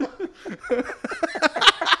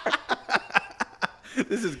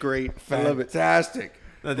 This is great. I love it. Fantastic.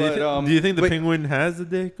 Now, do you think the penguin has a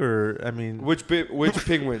dick, or I mean, Which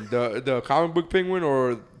penguin? The comic book penguin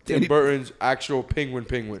or Tim Burton's actual penguin?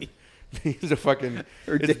 He's a fucking.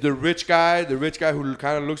 It's the rich guy who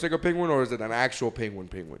kind of looks like a penguin, or is it an actual penguin?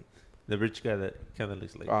 the rich guy that kind of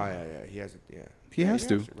looks like? Oh yeah, he has it. Yeah, He has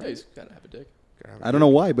to. Yeah, he's gotta have a dick. I don't know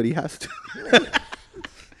why, but he has to.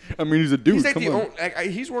 I mean, he's a dude. He's like Come the on.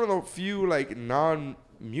 only, he's one of the few like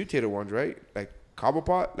non-mutated ones, right? Like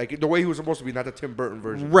Cobblepot, like the way he was supposed to be, not the Tim Burton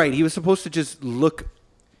version. Right. He was supposed to just look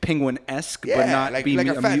penguin-esque, Yeah, but not like be a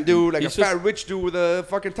fat mutant. dude, like He's a fat rich dude with a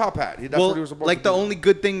fucking top hat. That's what he was supposed like to the do. only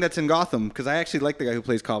good thing that's in Gotham, because I actually like the guy who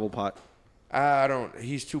plays Cobblepot. I don't.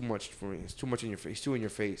 He's too much for me. It's too much in your face. He's too in your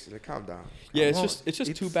face. Like, calm down. Yeah, it's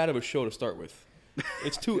just too bad of a show to start with.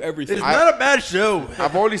 It's too everything. It's not a bad show.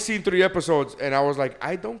 I've only seen 3 episodes, and I was like,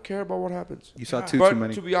 I don't care about what happens. You saw too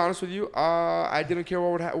many. To be honest with you, I didn't care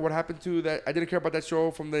what happened to that. I didn't care about that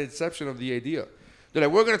show from the inception of the idea. They're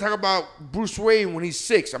like, we're gonna talk about Bruce Wayne when he's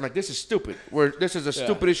 6. I'm like, this is stupid. This is the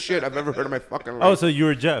stupidest shit I've ever heard in my fucking life. Oh, so you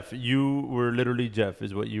were Jeff. You were literally Jeff,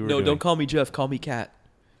 is what you were No, doing. don't call me Jeff. Call me Cat.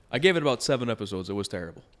 I gave it about 7 episodes. It was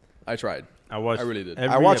terrible. I tried. I watched. I really did.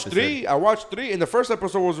 I watched 3. I watched 3, and the first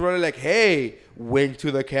episode was really like, "Hey, wink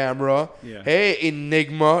to the camera. Yeah. Hey,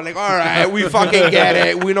 Enigma. Like, all right, we fucking get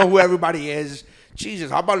it. We know who everybody is.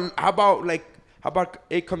 Jesus, how about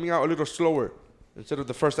it coming out a little slower instead of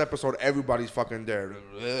the first episode? Everybody's fucking there,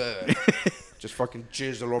 just fucking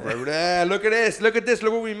jizz all over everything. Look at this.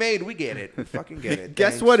 Look what we made. We get it. We fucking get it.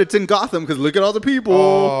 Guess Thanks. what? It's in Gotham, because look at all the people.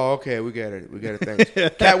 Oh, okay, we get it. Thanks.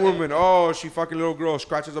 Catwoman. Oh, she fucking little girl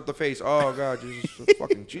scratches up the face. Oh God, Jesus,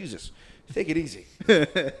 fucking Jesus. Take it easy.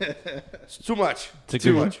 It's too much. It's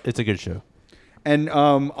Too much. It's a good show. And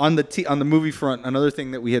on the movie front, another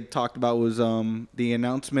thing that we had talked about was the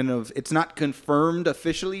announcement of, it's not confirmed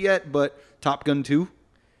officially yet, but Top Gun 2.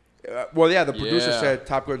 Well, yeah, the producer Yeah. said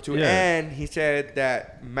Top Gun 2, Yeah. and he said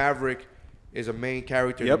that Maverick is a main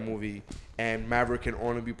character Yep. in the movie, and Maverick can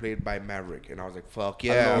only be played by Maverick. And I was like, fuck I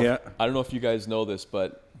don't yeah. know- Yeah. I don't know if you guys know this,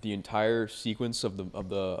 but the entire sequence of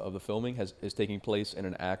the filming is taking place in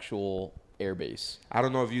an actual airbase. I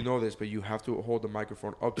don't know if you know this, but you have to hold the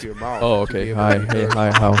microphone up to your mouth. Oh, to be okay. able Hi. to Hey, hear.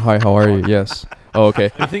 hi. How are you? Yes. Oh,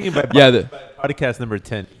 okay. I'm thinking by Yeah, podcast number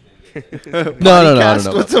 10. No. I don't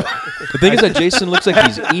know. What's up? The thing is that Jason looks like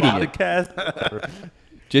he's eating it. Podcast.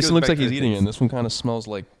 Jason looks back like to he's the eating it, things. and this one kind of smells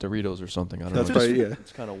like Doritos or something. I don't That's know. probably, yeah.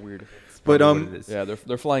 It's kind of weird. But Probably what it is. Yeah,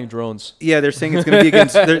 they're flying drones. yeah, they're saying it's going to be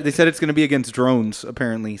against. They said it's going to be against drones,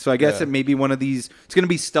 apparently. So I guess Yeah. it may be one of these. It's going to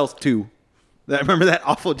be Stealth 2. Remember that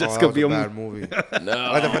awful Oh, Jessica that was a Biel bad movie? movie.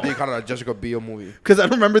 I like the fact that you called it a Jessica Biel movie. Because I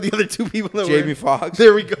don't remember the other two people that Jamie were. Foxx.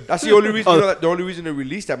 There we go. That's the only reason. Oh. You know, the only reason they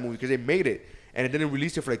released that movie because they made it, and it didn't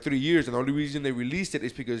release it for like 3 years. And the only reason they released it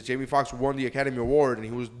is because Jamie Foxx won the Academy Award, and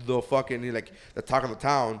he was the fucking like the talk of the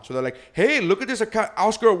town. So they're like, "Hey, look at this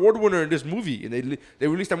Oscar award winner in this movie," and they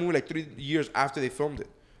released that movie like 3 years after they filmed it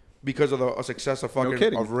because of the success of fucking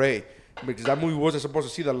kidding. of Ray. Because that movie wasn't supposed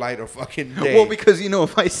to see the light of fucking day. Well, because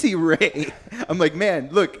if I see Ray, I'm like, man,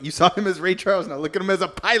 look, you saw him as Ray Charles. Now look at him as a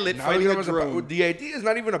pilot Now fighting it a was drone. the idea is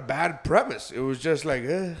not even a bad premise. It was just like,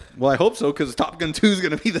 Well, I hope so, because Top Gun 2 is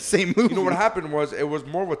going to be the same movie. You know what happened was it was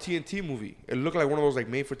more of a TNT movie. It looked like one of those like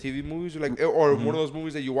made for TV movies, or one of those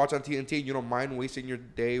movies that you watch on TNT. And you don't mind wasting your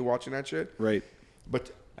day watching that shit. Right.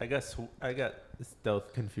 But I got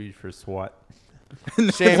Stealth confused for SWAT.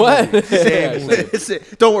 same What? movie, same movie.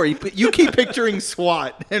 Don't worry. You keep picturing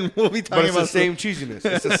SWAT, and we'll be But talking it's the about same cheesiness.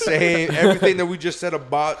 It's the same everything that we just said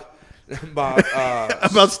about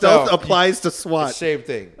Stealth applies to SWAT. Same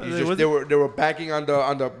thing. You They just, wasn't- they were backing on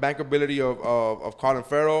the bankability of Colin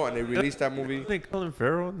Farrell, and they released that movie. They Colin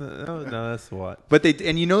Farrell? No, that's SWAT. But they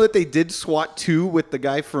that they did SWAT 2 with the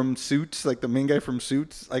guy from Suits, like the main guy from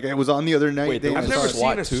Suits. Like I was on the other night. Wait, they- there I've was never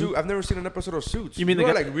SWAT seen a too? suit. I've never seen an episode of Suits. You mean the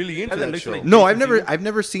are guy- like really into that that looks show? like- No, Jason I've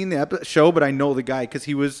never seen the show, but I know the guy because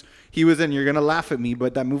he was in. You're gonna laugh at me,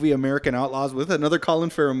 but that movie American Outlaws with another Colin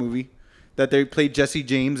Farrell movie that they played Jesse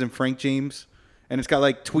James and Frank James, and it's got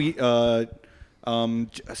like Scott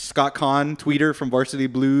Conn, Tweeter from Varsity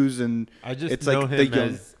Blues, and I just it's know like him the young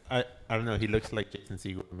as I don't know. He looks like Jason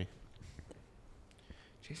Segel to me.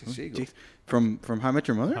 Jason Segel. from How I Met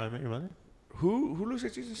Your Mother. How I Met Your Mother? Who looks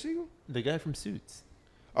like Jason Segel? The guy from Suits.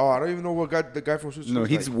 Oh, I don't even know what the guy from Suits. No, looks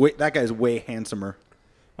he's like. that guy's way handsomer.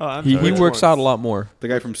 Oh, I'm He sorry. works out a lot more. The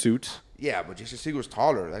guy from Suits. Yeah, but Jason Segel's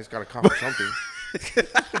taller. That's got to count for something.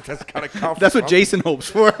 That's got to count for That's what something. Jason hopes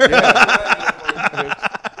for. The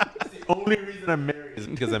only reason I'm married is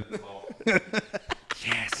because I'm small.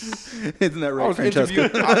 Yes. Isn't that I right, was Francesco?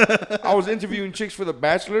 interviewing. I was interviewing chicks for The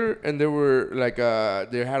Bachelor, and they were like,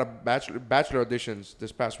 they had a bachelor auditions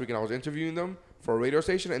this past week, and I was interviewing them for a radio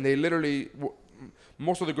station, and they literally,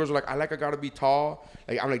 most of the girls were like, I like a guy to be tall.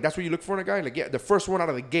 Like, I'm like, that's what you look for in a guy? Like, yeah, the first one out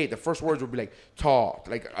of the gate, the first words would be like, tall.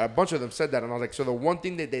 Like, a bunch of them said that, and I was like, so the one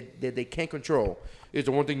thing that they can't control is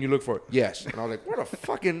the one thing you look for. Yes. And I was like, what a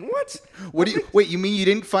fucking, what? What do you wait? You mean you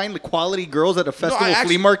didn't find the quality girls at a festival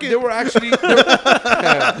flea market? There were actually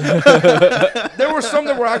there were some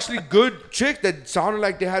that were actually good chicks that sounded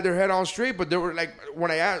like they had their head on straight, but they were like,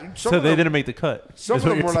 when I asked, So they didn't make the cut. some Is of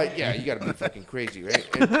what them you're were saying. like, yeah, you gotta be fucking crazy, right?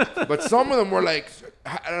 But some of them were like,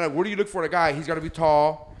 what do you look for in a guy? He's gotta be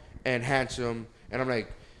tall and handsome. And I'm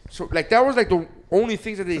like, so like that was like the only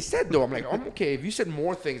things that they said though. I'm like, I'm okay. If you said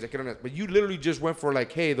more things, I could understand. But you literally just went for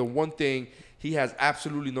like, hey, the one thing he has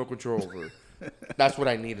absolutely no control over. That's what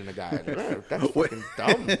I need in a guy. Like, "Man, that's fucking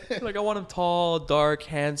dumb. Like, I want him tall, dark,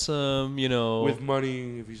 handsome, you know. With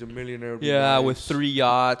money, if he's a millionaire. it'd be yeah, nice. with 3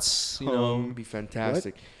 yachts, you know. It'd be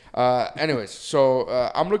fantastic. Anyways, so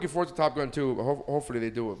I'm looking forward to Top Gun 2. Hopefully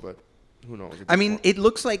they do it, but who knows? I mean, it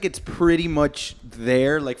looks like it's pretty much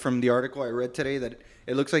there. Like from the article I read today, that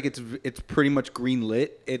it looks like it's pretty much green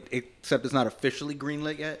lit. Except it's not officially green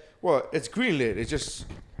lit yet. well, it's greenlit. It's just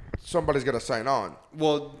somebody's got to sign on.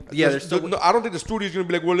 Well, yeah, there's still. No, I don't think the studio's gonna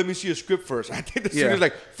be like, well, let me see a script first. I think the Yeah. studio's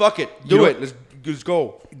like, fuck it, do You know- it. Let's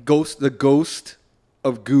go. The ghost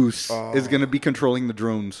of Goose is gonna be controlling the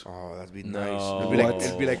drones. Oh, that'd be nice. No.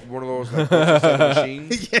 It'd be like one of those like, ghosts inside the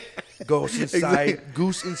machine. Ghost inside, Exactly.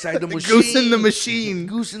 goose inside the machine. Goose in the machine.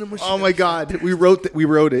 Goose in the machine. Oh my God, we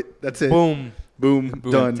wrote it. That's it. Boom. Boom,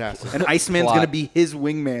 done. Fantastic. And Iceman's Plot. gonna be his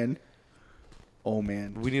wingman. Oh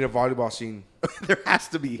man, We need a volleyball scene. there has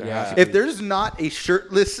to be. There has to If be. there's not a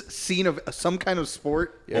shirtless scene of some kind of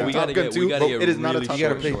sport, Yeah. in We Top gotta Gun get- 2, we gotta get it is not a really Top You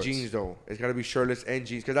gotta Gun. play shorts. jeans though. It's gotta be shirtless and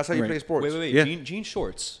jeans because that's how you Right. play sports. Wait. Yeah. Jean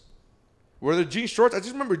shorts. Were there jean shorts? I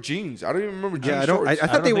just remember jeans. I don't even remember jean Yeah, I don't. shorts. I I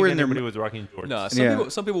thought don't they were think in their. anybody was rocking shorts. No, Yeah.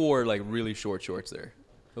 some people wore like really short shorts there.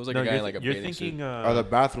 It was like No, a guy in like a you're bathing thinking. suit. the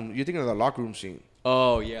bathroom. You're thinking of the locker room scene.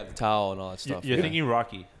 Oh yeah, the towel and all that stuff. You're yeah. thinking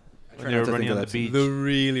Rocky. When not they were to running think on of the that beach the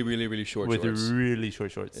really, really, really short with shorts. the really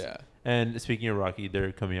short shorts. Yeah. And speaking of Rocky,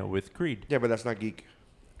 they're coming out with Creed. Yeah, but that's not geek.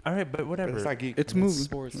 All right, but whatever. It's not geek. It's movie.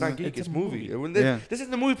 sports. It's not geek. It's It's a movie. movie. When Yeah. This is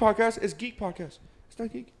the movie podcast. It's geek podcast. It's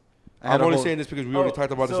not geek. I had I'm a only whole- saying this because we already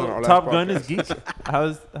talked about this on our last Top podcast. Gun is geek.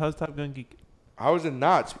 How's Top Gun geek? How is it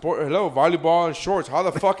not? Hello, volleyball and shorts. How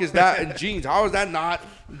the fuck is that in jeans? How is that not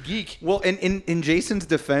geek? Well, in Jason's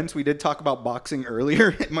defense, we did talk about boxing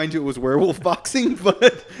earlier. Mind you, it was werewolf boxing,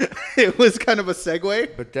 but it was kind of a segue.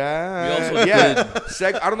 But that, We also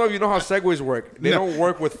yeah. I don't know if you know how segues work. They No. don't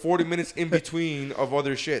work with 40 minutes in between of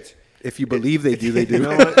other shit. If you believe they do, they do. You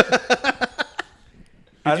know what?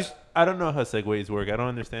 I don't know how segues work. I don't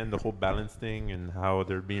understand the whole balance thing and how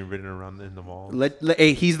they're being ridden around in the mall.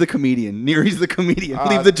 Hey, he's the comedian. Neary's the comedian.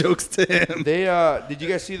 Leave the jokes to him. They did you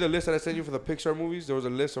guys see the list that I sent you for the Pixar movies? There was a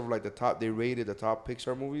list of like the top. They rated the top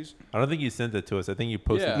Pixar movies. I don't think you sent it to us. I think you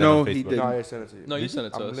posted Yeah. that No, on he Facebook. didn't. No, I sent it to you. No, you sent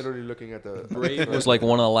it to I'm us. literally looking at the. Brave was like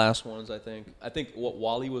one of the last ones, I think. I think what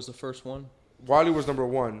Wally was the first one. Wally was number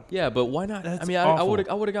one. Yeah, but why not? That's I mean, I awful. would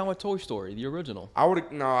have gone with Toy Story, the original. I would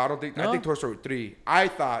no, I don't think. I No? think Toy Story 3. I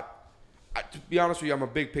thought. To be honest with you, I'm a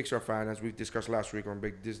big Pixar fan, as we discussed last week. I'm a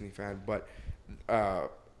big Disney fan, but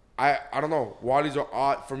I don't know. Wally's an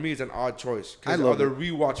odd for me. It's an odd choice I because love of the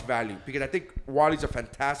rewatch value. Because I think Wally's a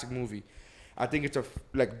fantastic movie. I think it's a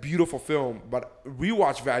beautiful film, but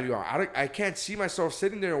rewatch value. I can't see myself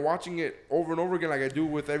sitting there and watching it over and over again like I do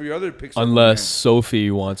with every other Pixar. Unless Sophie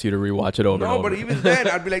wants you to rewatch it over and No, over. but even then,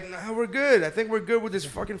 I'd be like, nah, we're good. I think we're good with this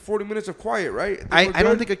fucking 40 minutes of quiet, right? I we're don't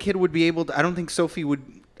good. think a kid would be able to. I don't think Sophie would.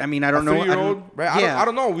 I mean, I don't know. I 3-year-old, don't- right? Yeah. I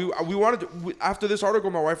don't know. We wanted to, after this article,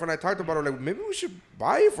 my wife and I talked about it. Like, maybe we should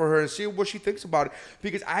buy it for her and see what she thinks about it.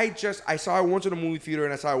 Because I saw it once in a movie theater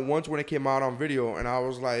and I saw it once when it came out on video, and I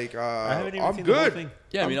was like, I haven't even I'm seen the whole good. thing.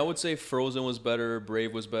 yeah, I mean, I would say Frozen was better,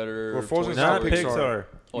 Brave was better. Well, Frozen's Toy not Story- Pixar. Pixar.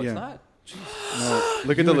 Oh, Yeah. it's not. No,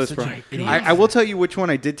 look at the list, bro. I will tell you which one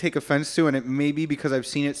I did take offense to, and it may be because I've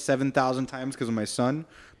seen it 7,000 times because of my son.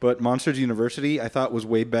 But Monsters University, I thought was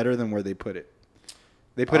way better than where they put it.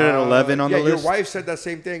 They put it at 11 on yeah, the list. your wife said that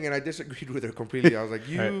same thing, and I disagreed with her completely. I was like,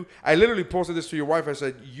 Right. I literally posted this to your wife. I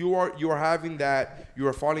said, you are having that, you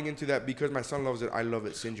are falling into that because my son loves it. I love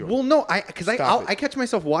it syndrome. Well, no, because Stop it. I catch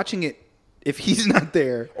myself watching it if he's not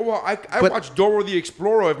there. Oh, well, I But- watch Dora the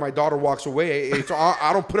Explorer if my daughter walks away.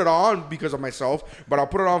 I don't put it on because of myself, but I'll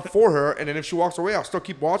put it on for her, and then if she walks away, I'll still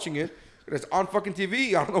keep watching it. It's on fucking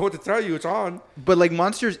TV. I don't know what to tell you. It's on. But like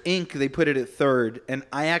Monsters Inc., they put it at third, and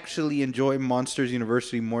I actually enjoy Monsters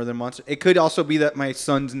University more than Monsters. It could also be that my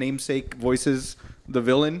son's namesake voices the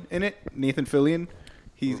villain in it, Nathan Fillion.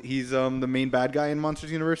 He's the main bad guy in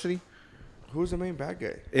Monsters University. Who's the main bad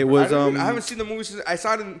guy? It was I haven't seen the movie since I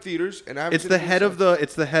saw it in theaters, and I haven't. It's seen the movie head of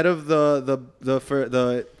since.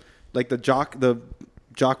 the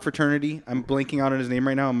jock fraternity. I'm blanking out on his name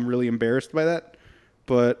right now. I'm really embarrassed by that.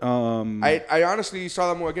 But I honestly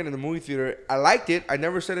saw that movie again in the movie theater. I liked it. I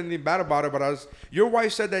never said anything bad about it. But your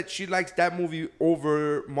wife said that she likes that movie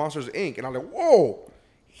over Monsters Inc. And I'm like, whoa,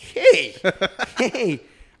 hey, hey.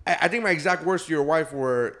 I think my exact words to your wife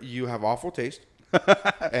were, "You have awful taste."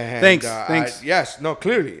 And, Thanks. Yes, no,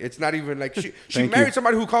 clearly it's not even like she Thank married you.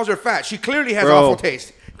 somebody who calls her fat. She clearly has Bro. awful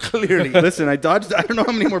taste. Clearly. Listen, I dodged. I don't know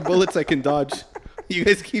how many more bullets I can dodge. You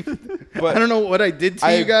guys keep. I don't know what I did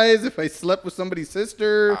to you guys. If I slept with somebody's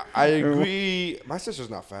sister. I agree. My sister's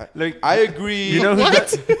not fat. Like, I agree. You know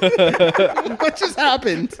What? What just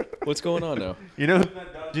happened? What's going on now? You know who's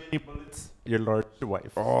not dodging any bullets? Your large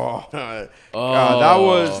wife. Oh, God, that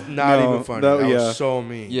was not No, even funny. that- That yeah. was so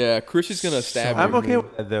mean. Yeah, Chris is gonna stab you. I'm okay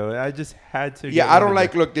with that though. I just had to. Yeah, get I don't rid of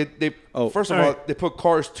like. it. Look, they first of all, Alright. they put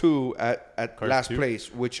Cars 2 at Cars last 2?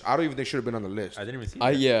 place, which I don't even think should have been on the list. I didn't even see.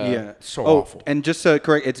 Yeah. Yeah. So oh, awful. And just to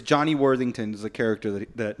correct, it's Johnny Worthington is the character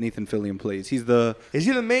that Nathan Fillion plays. He's the Is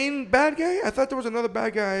he the main bad guy? I thought there was another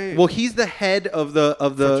bad guy. well, he's the head of the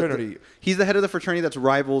Fraternity. He's the head of the fraternity that's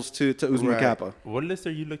rivals to Uzma Right. Kappa. What list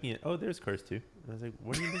are you looking at? Oh, there's Cars 2. I was like,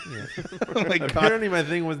 what are you looking at? Oh my god, Apparently, my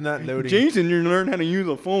thing was not loading. Jason, you learn how to use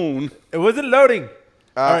a phone. It wasn't loading.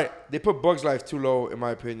 All right, they put Bugs Life too low, in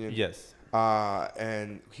my opinion. Yes.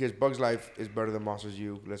 And his Bugs Life is better than Monsters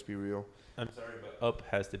U. Let's be real. I'm sorry, but Up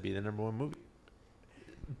has to be the #1 movie.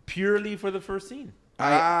 Purely for the first scene.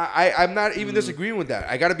 I'm not even disagreeing with that.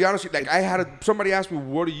 I got to be honest with you. Like somebody asked me,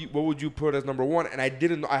 what would you put as #1?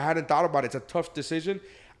 And I hadn't thought about it. It's a tough decision.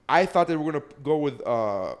 I thought they were gonna go with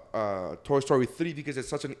Toy Story 3 because it's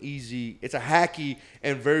such it's a hacky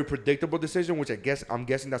and very predictable decision, which I'm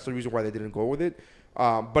guessing that's the reason why they didn't go with it.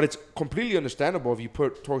 But it's completely understandable if you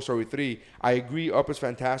put Toy Story 3. I agree, Up is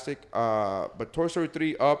fantastic, but Toy Story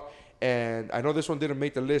 3, Up, and I know this one didn't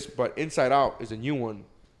make the list, but Inside Out is a new one,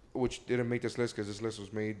 which didn't make this list because this list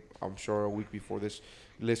was made, I'm sure, a week before this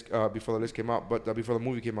list, before the list came out, but before the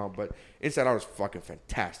movie came out. But Inside Out is fucking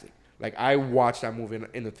fantastic. Like, I watched that movie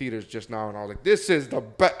in the theaters just now, and I was like, this is the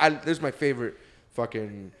best. This is my favorite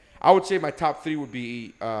fucking... I would say my top 3 would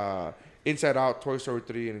be Inside Out, Toy Story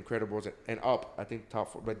 3, and Incredibles, and Up. I think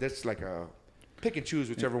top 4. But that's like a... Pick and choose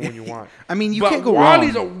whichever one you want. I mean, you but can't go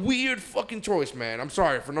WALL-E's wrong. a weird fucking choice, man. I'm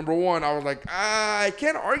sorry. For #1, I was like, I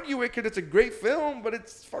can't argue it because it's a great film, but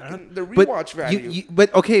it's fucking the But rewatch value.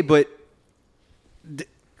 but okay, but if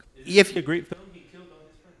It's a great film. He killed all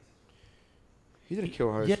his friends. He didn't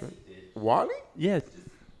kill her. Yes, right? he did. WALL-E? Yes.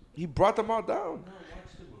 He brought them all down. No, watch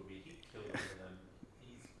the movie. He killed all of them.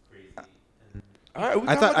 He's crazy. And All right, we I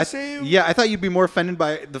talking thought, about the same. I thought you'd be more offended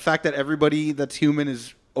by the fact that everybody that's human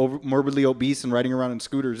is morbidly obese and riding around in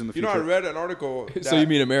scooters in the You future. know, I read an article. So you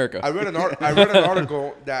mean America? I read an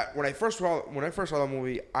article that when I first saw the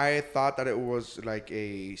movie, I thought that it was like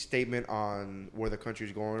a statement on where the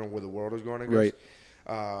country's going or where the world is going. I guess.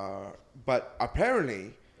 Right. But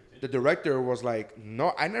apparently, the director was like,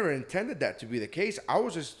 "No, I never intended that to be the case.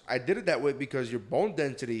 I did it that way because your bone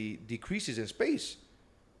density decreases in space.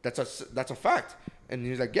 That's a fact." And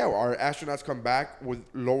he's like, "Yeah, well, our astronauts come back with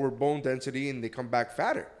lower bone density and they come back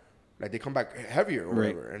fatter, like they come back heavier or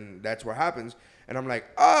Right. whatever, and that's what happens." And I'm like,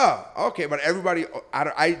 "Oh, okay." But everybody,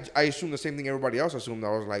 I assume the same thing everybody else assumed. I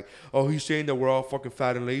was like, "Oh, he's saying that we're all fucking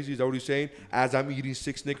fat and lazy. Is that what he's saying?" As I'm eating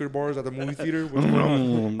 6 Snicker bars at the movie theater. What's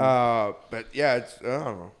going on? But yeah, it's I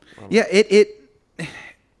don't know. Yeah,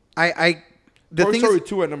 the Toy thing Story is,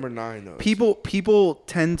 2 at #9 though. people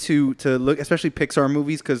tend to look, especially Pixar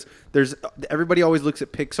movies, because everybody always looks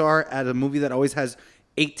at Pixar as a movie that always has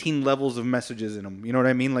 18 levels of messages in them. You know what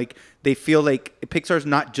I mean? Like, they feel like Pixar's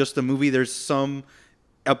not just a movie. There's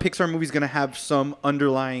a Pixar movie's going to have some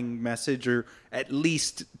underlying message, or at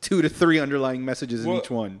least 2 to 3 underlying messages in each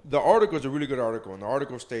one. The article is a really good article, and the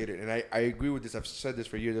article stated, and I agree with this. I've said this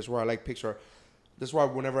for years. That's why I like Pixar. That's why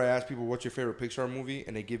whenever I ask people what's your favorite Pixar movie,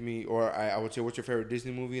 and they give me, or I would say what's your favorite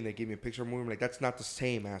Disney movie, and they give me a Pixar movie, I'm like, that's not the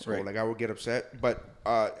same, asshole. Right. Like, I would get upset. But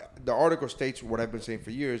the article states what I've been saying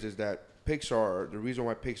for years is that Pixar, the reason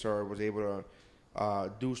why Pixar was able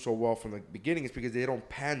to do so well from the beginning is because they don't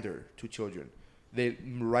pander to children. They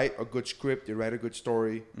write a good script, they write a good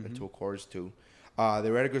story, until Cars 2.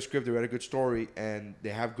 They write a good script, they write a good story, and they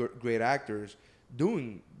have great actors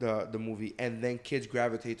doing the movie, and then kids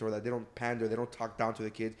gravitate toward that. They don't pander, they don't talk down to the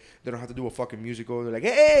kids, they don't have to do a fucking musical. They're like,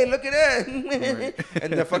 hey, look at that.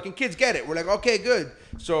 And the fucking kids get it. We're like, okay, good.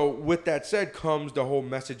 So with that said comes the whole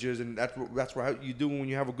messages, and that's what you do when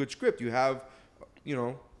you have a good script. You have, you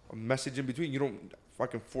know, a message in between. You don't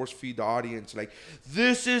fucking force feed the audience like,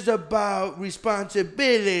 this is about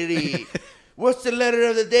responsibility. What's the letter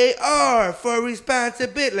of the day? R for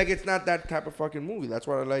responsibility. Like, it's not that type of fucking movie. That's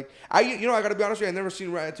what I like. I gotta be honest with you, I've never seen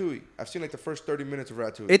Ratatouille. I've seen like the first 30 minutes of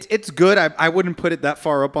Ratatouille. It's good. I wouldn't put it that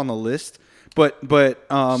far up on the list, but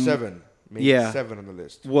 7. Maybe yeah. 7 on the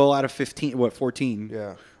list. Well, out of 15, 14?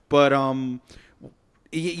 Yeah. But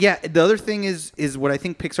yeah. The other thing is what I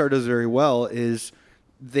think Pixar does very well is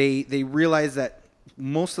they realize that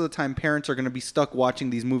most of the time parents are going to be stuck watching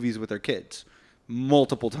these movies with their kids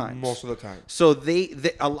multiple times. Most of the time. So they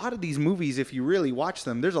a lot of these movies, if you really watch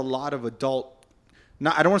them, there's a lot of adult.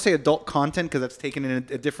 I don't want to say adult content because that's taken in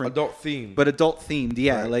a different adult theme, but adult themed.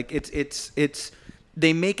 Yeah, right. Like it's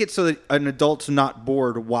they make it so that an adult's not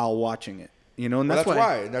bored while watching it. You know, and well, that's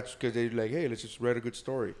why. And that's because they're like, hey, let's just write a good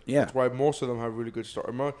story. Yeah. That's why most of them have really good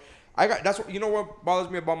story. That's what, you know what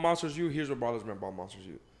bothers me about Monsters U? Here's what bothers me about Monsters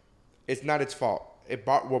U. It's not its fault.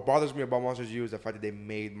 What bothers me about Monsters U is the fact that they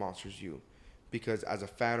made Monsters U. Because as a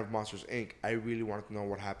fan of Monsters Inc., I really wanted to know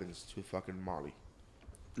what happens to fucking Molly.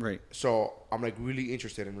 Right. So I'm like really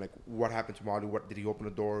interested in like what happened to Molly. What did he open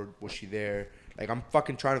the door? Was she there? Like I'm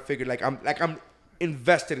fucking trying to figure. I'm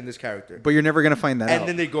invested in this character. But you're never gonna find that out. And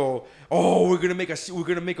then they go, "Oh, we're gonna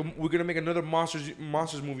make another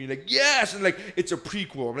monsters movie." Like, yes, and like it's a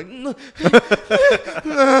prequel. I'm like, no,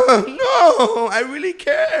 no, I really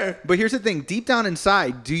care. But here's the thing: deep down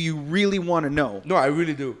inside, do you really want to know? No, I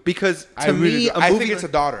really do. Because I to really me, do. I think it's a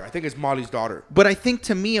daughter. I think it's Molly's daughter. But I think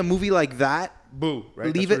to me, a movie like that, Boo,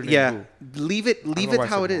 right? Leave That's it, her name, yeah, Boo. leave it why I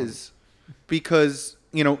how said it Molly. is, because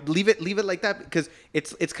you know, leave it like that, because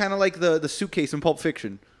it's kind of like the suitcase in Pulp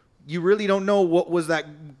Fiction. You really don't know what was that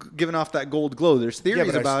giving off that gold glow. There's theories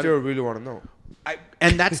Yeah, but about I still it. really want to know.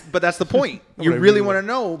 But that's the point. No, You but I really really want to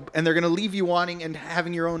know, and they're going to leave you wanting and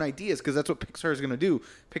having your own ideas, because that's what Pixar is going to do.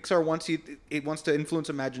 Pixar wants to influence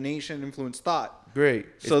imagination, influence thought. Great.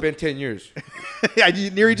 So- It's been 10 years. Yeah,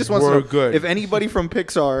 Neri just wants to We're know good. if anybody from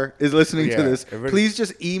Pixar is listening to Yeah, this. everybody- Please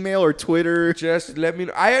just email or Twitter. Just let me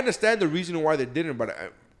know. I understand the reason why they didn't, but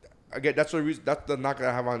again, that's the reason. That's the knock that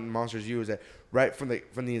I have on Monsters U is that right from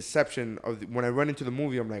the inception of when I went into the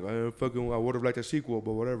movie, I'm like, I would have liked a sequel,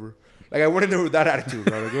 but whatever. Like I went in there with that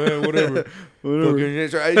attitude. Right? Like, whatever. Fucking,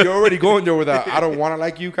 so you're already going there with a I don't want to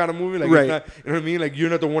like you kind of movie. Like, Right. it's not, you know what I mean? Like you're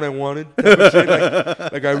not the one I wanted. Type of shit.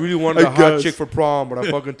 Like I really wanted a hot chick for prom, but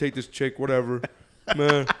I fucking take this chick, whatever.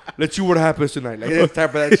 Man, let's see what happens tonight. Like that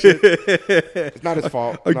type of that shit. It's not his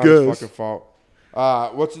fault. It's not his fucking fault.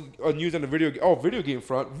 What's news on the video game? Oh, video game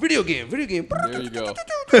front. Video game. There you go.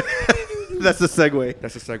 That's the segue.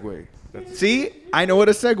 That's a segue. See, I know what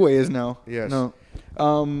a segue is now. Yes. No.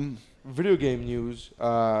 Video game news.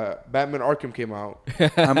 Batman Arkham came out. I'm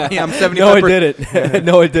 75%. No, it didn't.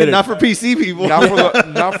 No, it didn't. Not for PC people. Not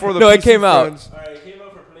for the No, it PC came out. fans. All right, it came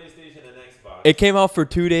out for PlayStation and Xbox. It came out for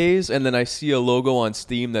 2 days, and then I see a logo on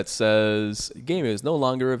Steam that says "Game is no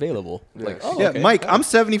longer available." Like, oh, Yeah, okay. Mike, I'm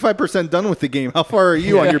 75% done with the game. How far are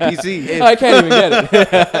you on your PC? I can't even get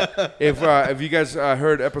it. If you guys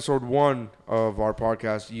heard episode 1 of our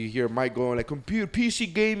podcast, you hear Mike going like,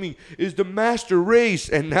 PC gaming is the master race,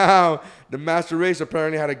 and now the master race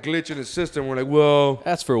apparently had a glitch in the system. We're like, well,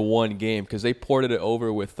 That's for one game because they ported it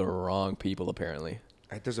over with the wrong people. Apparently,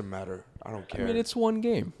 it doesn't matter. I don't I care. mean it's one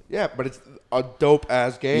game. Yeah, but it's a dope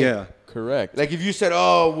ass game. Yeah. Correct. Like if you said,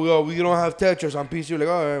 "Oh, well, we don't have Tetris on PC," you're like,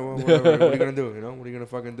 "Oh, well, whatever. What are you gonna do? You know, what are you gonna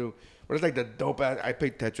fucking do?" But it's like the dope ass. I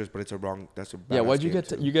picked Tetris, but it's a wrong. That's a bad yeah. What'd you game get?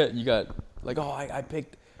 too. You got like, oh, I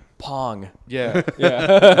picked Pong. Yeah,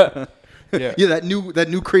 Yeah. yeah. Yeah, that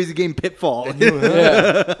new crazy game Pitfall.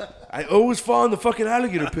 Yeah. I always fall in the fucking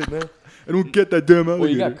alligator pit, man. I don't get that damn Well, you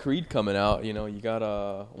alligator. got Creed coming out. You know, you got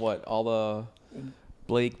what? All the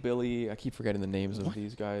Blake, Billy. I keep forgetting the names of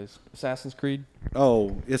these guys. Assassin's Creed.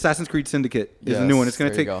 Oh, Assassin's Creed Syndicate is a Yes, new one. It's gonna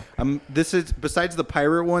there you take. go. This is besides the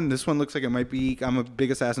pirate one. This one looks like it might be. I'm a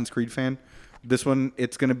big Assassin's Creed fan. This one,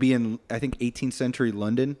 it's gonna be in I think 18th century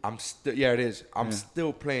London. I'm still, yeah, it is. I'm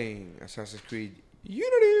still playing Assassin's Creed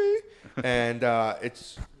Unity, and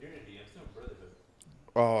it's.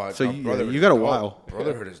 Oh, So no, you- Brotherhood you is got a dope. while.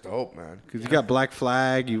 Brotherhood is dope, man. Because you got Black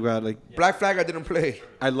Flag. You got like Black Flag, I didn't play.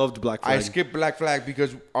 I loved Black Flag. I skipped Black Flag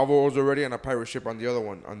because I was already on a pirate ship on the other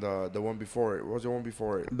one, on the one before it. What was the one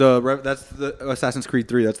before it? That's the Assassin's Creed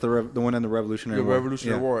 3. That's the one in the Revolutionary The War.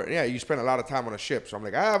 Revolutionary Yeah. War. Yeah, you spend a lot of time on a ship, so I'm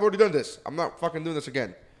like, I've already done this. I'm not fucking doing this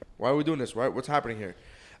again. Why are we doing this? What's happening here?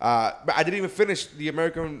 But I didn't even finish the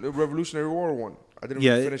American Revolutionary War one. I didn't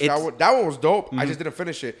even finish that one. That one was dope. I just didn't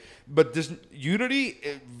finish it. But this Unity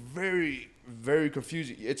is very, very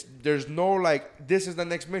confusing. There's no like this is the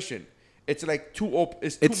next mission. It's like too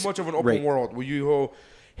much of an open world where you go,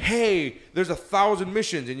 hey, there's 1,000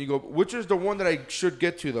 missions, and you go, which is the one that I should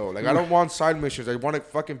get to though? Like I don't want side missions. I want to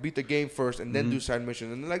fucking beat the game first and then do side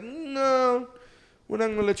missions. And they're like, no, we're not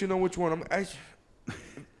gonna let you know which one.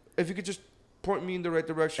 If you could just point me in the right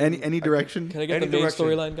direction. Any direction? Can I get the main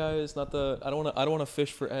storyline, guys? Not the. I don't want to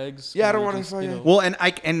fish for eggs. Yeah, I don't want to. Well, and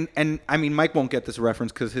I mean, Mike won't get this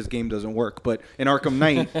reference because his game doesn't work. But in Arkham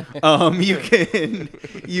Knight,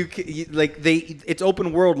 it's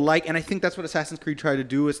open world like, and I think that's what Assassin's Creed tried to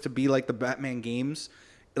do is to be like the Batman games.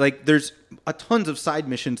 Like, there's tons of side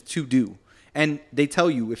missions to do, and they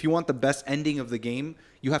tell you if you want the best ending of the game,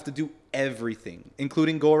 you have to do everything,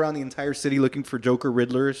 including go around the entire city looking for Joker,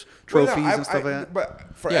 Riddlers, trophies, and stuff like that.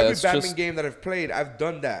 But for every Batman game that I've played, I've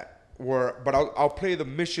done that. But I'll play the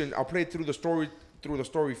mission. I'll play through the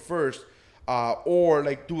story first, or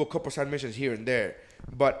like do a couple side missions here and there.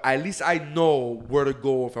 But at least I know where to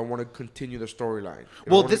go if I want to continue the storyline.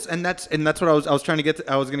 Well, that's what I was trying to get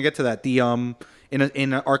to. I was going to get to that. The in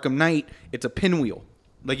Arkham Knight, it's a pinwheel.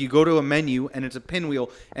 Like you go to a menu and it's a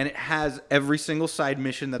pinwheel and it has every single side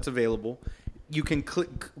mission that's available. You can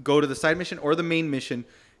go to the side mission or the main mission,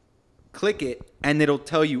 click it, and it'll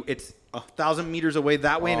tell you it's 1,000 meters away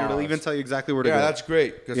that way, and it'll even tell you exactly where to go. Yeah, that's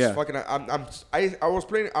great. Because fucking, I was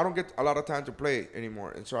playing. I don't get a lot of time to play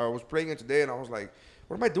anymore, and so I was playing it today, and I was like,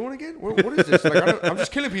 "What am I doing again? What is this? Like, I'm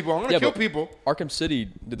just killing people. I'm gonna kill people." Arkham City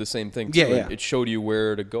did the same thing too. Yeah. It showed you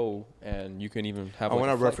where to go, and you can even have. I'm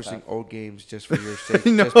like, not referencing old games just for your sake.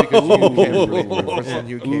 Just because you can't really reference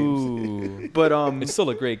new games. But it's still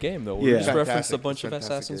a great game though. We just referenced a bunch of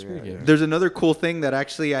Assassin's Creed games. There's another cool thing that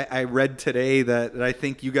actually I read today that I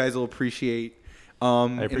think you guys will appreciate.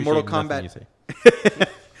 In Mortal Kombat.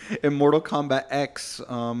 In Mortal Kombat X,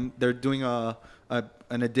 they're doing an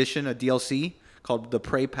addition, a DLC called the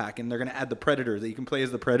Prey Pack, and they're gonna add the Predator that you can play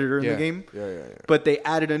as the Predator in the game. Yeah. But they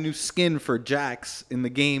added a new skin for Jax in the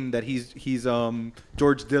game that he's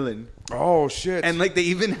George Dillon. Oh shit! And like they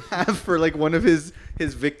even have for like one of his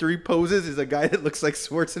victory poses is a guy that looks like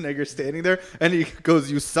Schwarzenegger standing there, and he goes,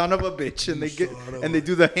 "You son of a bitch!" And they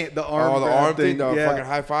do the arm thing, the fucking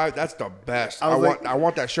high five. That's the best. I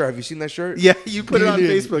want that shirt. Have you seen that shirt? Yeah, you put it on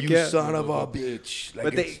Facebook. You son of a bitch.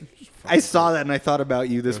 Like, but I saw that and I thought about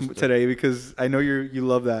you today because I know you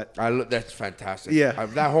love that. That's fantastic. Yeah,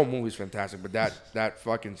 that whole movie's fantastic. But that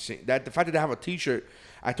fucking scene, the fact that they have a T-shirt.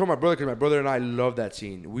 I told my brother because my brother and I love that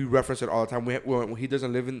scene. We reference it all the time. When he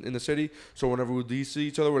doesn't live in the city, so whenever we see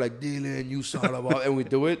each other, we're like, "Dylan, you son of a," and we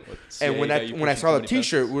do it. And when I saw the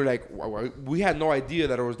T-shirt, we were like, we had no idea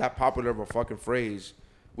that it was that popular of a fucking phrase.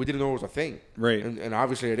 We didn't know it was a thing. Right. And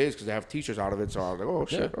obviously it is because they have T-shirts out of it. So I was like, oh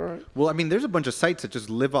shit, all right. Well, I mean, there's a bunch of sites that just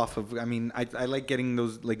live off of. I mean, I like getting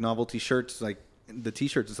those like novelty shirts, like the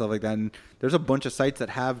T-shirts and stuff like that. And there's a bunch of sites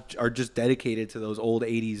that are just dedicated to those old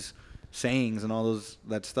 '80s sayings and all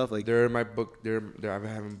that stuff. Like they're in my book. I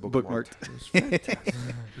haven't bookmarked.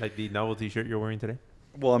 Like the novelty shirt you're wearing today.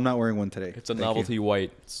 Well, I'm not wearing one today. It's a novelty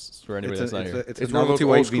white. For anybody that's not here, it's one of those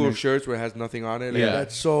old school shirts where it has nothing on it. Like,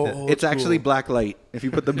 that's so old It's actually black light. If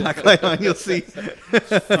you put the black light on, you'll see.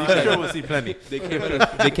 I'm sure we'll see plenty. They came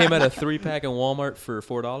at a 3-pack in Walmart for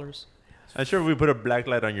 $4. I'm sure if we put a black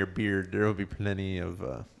light on your beard, there will be plenty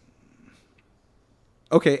of.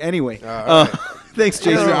 Okay. Anyway, thanks,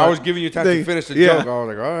 Jason. I was giving you time to finish the joke. I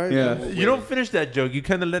was like, all right. Yeah. You don't finish that joke. You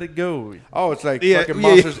kind of let it go. Oh, it's like fucking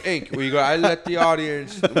Monsters Inc. Where you go, I let the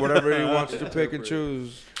audience whatever he wants to pick and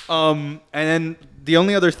choose. And then the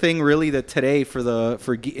only other thing really that today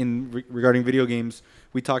regarding video games,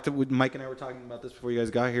 we talked with Mike and I were talking about this before you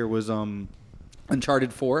guys got here was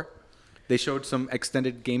Uncharted 4. They showed some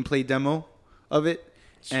extended gameplay demo of it,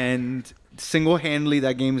 and single-handedly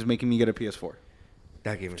that game is making me get a PS4.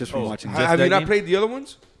 That game is just from watching. Have you not played the other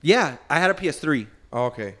ones? Yeah, I had a PS3. Oh,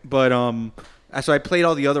 okay. But so I played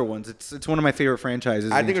all the other ones. It's one of my favorite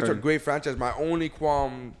franchises. I think it's a great franchise. My only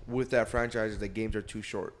qualm with that franchise is the games are too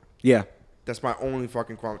short. Yeah. That's my only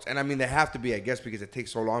fucking qualms. And I mean, they have to be, I guess, because it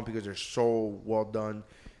takes so long because they're so well done.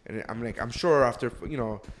 And I'm sure after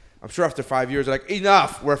 5 years, they're like,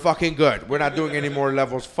 enough, we're fucking good. We're not doing any more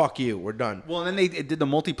levels. Fuck you, we're done. Well, and then they did the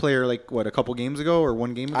multiplayer a couple games ago or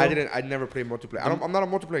one game ago. I never played multiplayer. I'm not a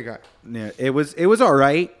multiplayer guy. Yeah, it was all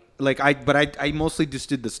right. I mostly just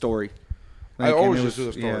did the story. I always just do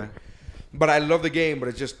the story. Yeah. But I love the game. But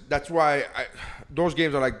it's just that's why those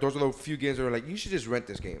games are like those are the few games that are like you should just rent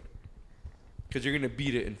this game. Because you're gonna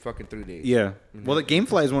beat it in fucking 3 days. Yeah. Well, the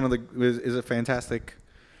GameFly is is a fantastic.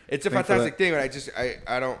 It's a Thing for fantastic that. thing,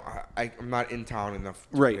 but I'm not in town enough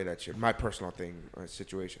to Right. play that shit. My personal thing,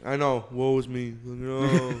 situation. I know, woe is me.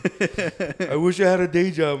 No. I wish I had a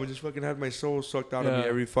day job and just fucking had my soul sucked out of me Yeah.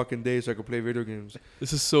 every fucking day so I could play video games.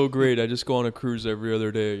 This is so great. I just go on a cruise every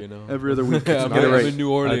other day, you know. Every other week. Yeah, I'm, Get it I'm right. in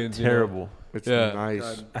New Orleans. you know. terrible. It's Yeah.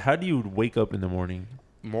 nice. How do you wake up in the morning?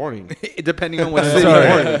 Morning. Depending on what city Sorry.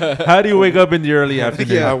 you're in. How do you wake up in the early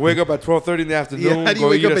afternoon? I wake up at 12:30 in the afternoon, how do you go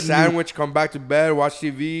wake eat up a at sandwich, come back to bed, watch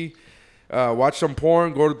TV, watch some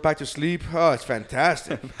porn, back to sleep. Oh, it's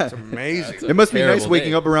fantastic. It's amazing. It must be nice Terrible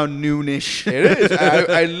waking day. up around noonish. It is.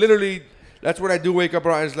 I literally, that's what I do wake up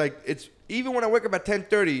around. It's like, even when I wake up at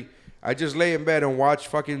 10:30, I just lay in bed and watch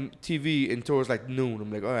fucking TV until it's like noon.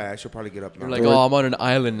 I'm like, all right, I should probably get up now. You're like, oh, I'm on an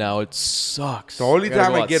island now. It sucks. the only I gotta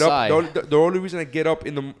time go I get outside. up, the only reason I get up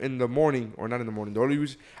in the morning, or not in the morning, the only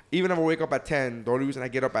reason, even if I wake up at 10, the only reason I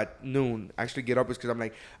get up at noon, actually get up, is because I'm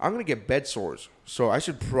like, I'm going to get bed sores. So I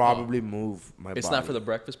should probably move my It's body. not for the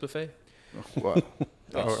breakfast buffet. What?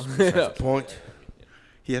 That's the point.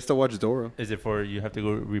 He has to watch Dora. Is it for you have to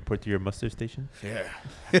go report to your muster station? Yeah.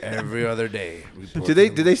 Every other day. Do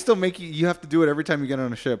they still make you? You have to do it every time you get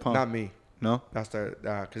on a ship, huh? Not me. No. That's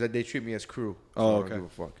because they treat me as crew. So Oh, I don't okay. give a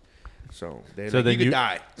fuck. So they So like, then you could you-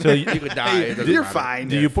 die. so you could die. It doesn't You're matter. fine.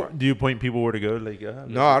 Do you point people where to go? Like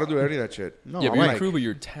No, I don't do any of that shit. No, Yeah, but I'm you're like, a crew, but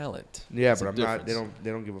you're talent. Yeah, That's but the I'm not. difference.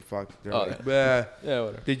 They don't give a fuck. They're Oh, like, yeah. "Bah." Yeah,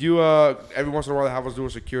 whatever. Did you every once in a while they have us do a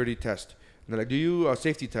security test? And they're like, do you a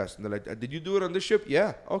safety test? And they're like, did you do it on this ship?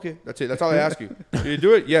 Yeah. Okay, that's it. That's all I ask you. Did you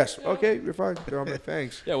do it? Yes. Okay, you're fine. I'm like,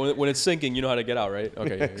 thanks. Yeah, when it's sinking, you know how to get out, right?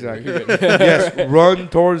 Okay. yeah, Exactly. you're good. Yes. Run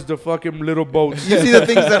towards the fucking little boats. you see the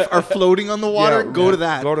things that are floating on the water? Yeah, Go to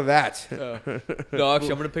that. Go to that. No,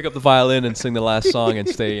 actually, I'm gonna pick up the violin and sing the last song and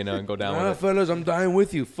stay, and go down Nah, with it. fellas, I'm dying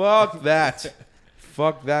with you. Fuck that.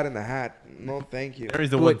 Fuck that in the hat. No, thank you. There is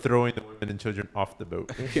the one throwing the women and children off the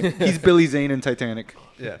boat. He's Billy Zane in Titanic.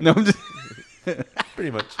 Yeah. No, I'm just. Pretty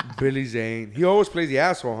much. Billy Zane. He always plays the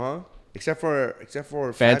asshole, huh? Except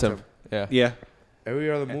for Phantom. Yeah. Yeah. Every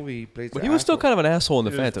other movie he plays. But the he was still asshole. kind of an asshole in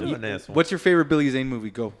the He was Phantom. still an asshole. What's your favorite Billy Zane movie?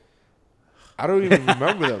 Go. I don't even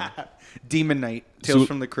remember them. Demon Knight. Tales Zoo-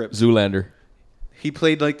 from the Crypt. Zoolander. He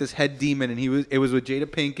played like this head demon, and it was with Jada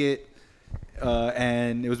Pinkett,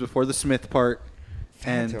 and it was before the Smith part.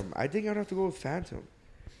 Phantom. I think I'd have to go with Phantom,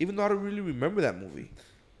 even though I don't really remember that movie.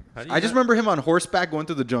 How do you I just not- remember him on horseback going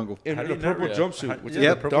through the jungle. In How do the you not purple re- jumpsuit, how- which yeah, is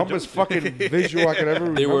the the purple dumbest jumpsuit. fucking visual I could ever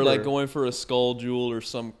remember. They were like going for a skull jewel or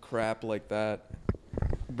some crap like that.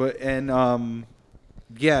 But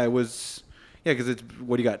yeah, it was because it's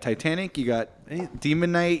what do you got? Titanic. You got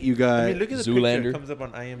Demon Knight. You got I mean, look at the Zoolander. picture that comes up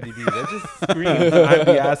on IMDb. That just screams I'm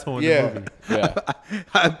the asshole in Yeah. the movie.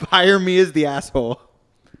 Yeah. Hire Me as the asshole.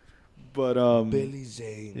 But Billy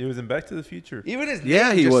Zane. He was in Back to the Future. Even his Yeah,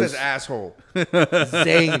 name he just was. says asshole.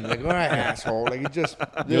 Zane. Like, all right, asshole. Like, it just. The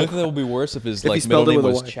only thing that would be worse if his If he like middle spelled it name with a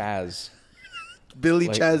was Y. Chaz. Billy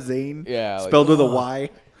Like- Chaz Zane. Yeah, like, spelled with a Y.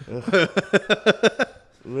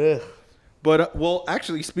 Ugh. But well,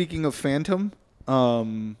 actually, speaking of Phantom,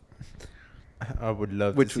 I would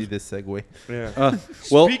love Which to see was- this segue. Yeah.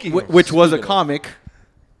 well, Speaking of- which was a speaking of- comic.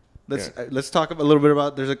 Let's Yeah. let's talk a little bit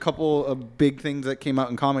about. There's a couple of big things that came out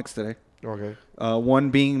in comics today. Okay.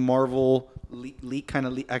 One being Marvel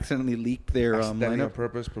accidentally leaked their Accidentally on lineup.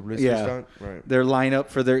 purpose, publicity Yeah, stunt. Right. their lineup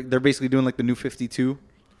for they're basically doing like the new 52.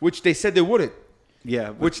 Which they said they wouldn't. Yeah,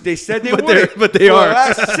 Which they said they But would. they're- but they For are. the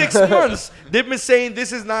last 6 months, they've been saying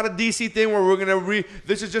this is not a DC thing where we're gonna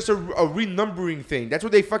this is just a renumbering thing. That's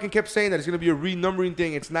what they fucking kept saying, that it's gonna be a renumbering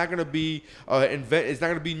thing. It's not gonna be it's not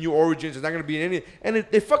gonna be new origins. It's not gonna be any. And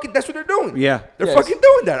they fucking that's what they're doing. Yeah. they're Yes. fucking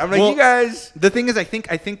doing that. I'm like, Well, you guys. The thing is, I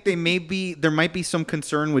think there might be some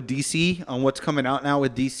concern with DC on what's coming out now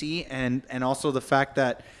with DC, and also the fact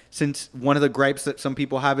that since one of the gripes that some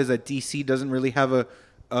people have is that DC doesn't really have a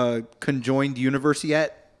conjoined universe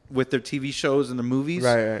yet with their TV shows and the movies,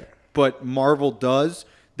 Right. but Marvel does.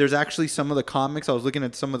 There's actually some of the comics. I was looking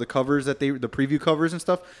at some of the covers the preview covers and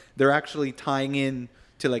stuff. They're actually tying in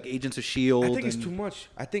to like Agents of Shield. I think it's too much.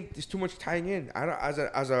 I think there's too much tying in. I don't,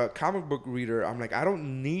 as a comic book reader, I'm like, I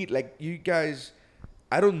don't need like you guys.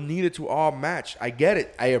 I don't need it to all match. I get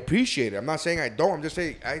it. I appreciate it. I'm not saying I don't. I'm just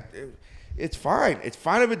saying it's fine. It's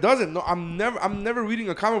fine if it doesn't. No, I'm never reading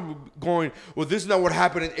a comic book going, well, this is not what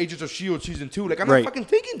happened in Agents of Shield season 2. Like I'm Right. not fucking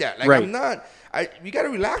thinking that. Like Right. I'm not. You gotta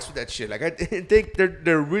relax with that shit. Like I think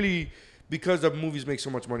they're really, because the movies make so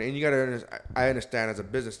much money, and you gotta. I understand as a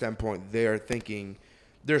business standpoint, they're thinking.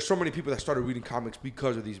 There's so many people that started reading comics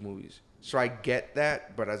because of these movies. So I get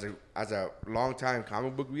that, but as a longtime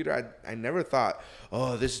comic book reader, I never thought,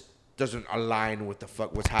 oh, this doesn't align with the fuck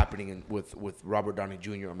what's happening with Robert Downey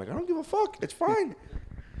Jr. I'm like, I don't give a fuck. It's fine.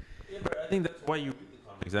 Yeah, but I think that's why you read the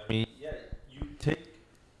comics. I mean, yeah, you take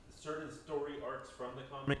certain story arcs from the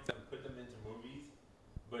comics and put them into movies,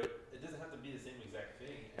 but it doesn't have to be the same exact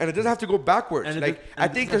thing. And it doesn't have to go backwards. And it Like does- I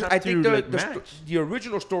and it think doesn't I have think to, the, like, the, match. the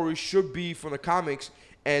original story should be from the comics,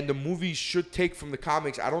 and the movies should take from the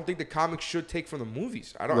comics. I don't think the comics should take from the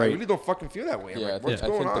movies. I Right. really don't fucking feel that way. I'm Yeah, like, what's I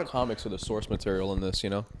going think on? the comics are the source material in this.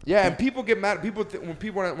 You know. Yeah, and people get mad. People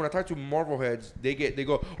when I talk to Marvel heads, they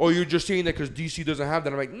go, "Oh, you're just saying that because DC doesn't have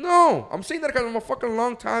that." I'm like, no, I'm saying that because I'm a fucking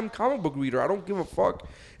long time comic book reader. I don't give a fuck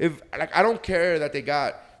if like I don't care that they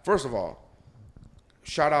got. First of all,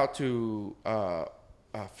 shout out to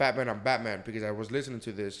Fat Man on Batman because I was listening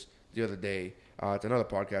to this the other day. It's another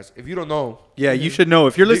podcast. If you don't know, Yeah, you should know.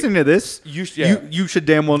 If you're listening to this, yeah. you should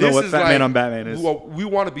damn well know This what is Fat like- Man on Batman is. Well, we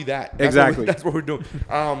want to be that. Exactly. That's what we're doing.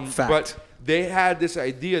 Fact. But they had this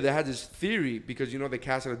idea. They had this theory because they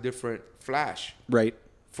casted a different Flash Right.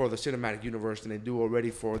 for the cinematic universe than they do already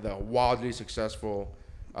for the wildly successful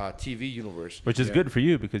TV universe. Which is good for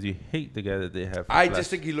you because you hate the guy that they have. for I Flash. just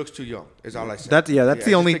think he looks too young. Is all I said. That's the I only just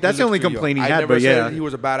think he that's the looks only too young. complaint he I had. never But said yeah, he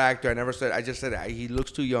was a bad actor. I just said he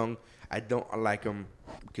looks too young. I don't like him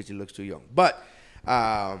because he looks too young. But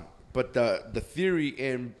the theory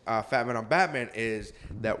in Fat Man on Batman is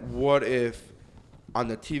that what if on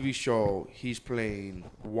the TV show he's playing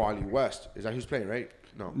Wally West? Is that who's playing, right?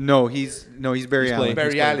 No. he's Barry Allen. playing- Barry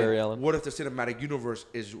playing Allen. Barry Allen. What if the cinematic universe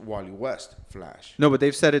is Wally West Flash? No, but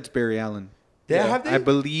they've said it's Barry Allen. Have they? I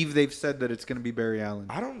believe they've said that it's going to be Barry Allen.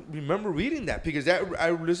 I don't remember reading that because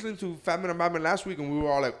I was listening to Fat Man on Batman last week and we were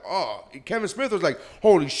all like, oh, Kevin Smith was like,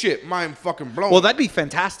 holy shit, mind fucking blown. Well, that'd be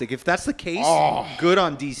fantastic if that's the case. Oh. Good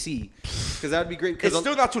on DC, because that'd be great. it's Because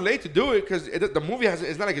still not too late to do it because the movie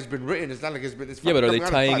it's not like it's been written. It's not like it's been. It's Yeah, but are they fucking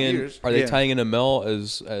coming out in tying 5 in? years. Are they Yeah. tying in Amell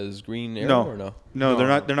as Green Arrow or no? no,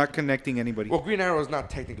 they're not connecting anybody. Well, Green Arrow is not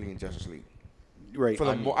technically in Justice League. Right. For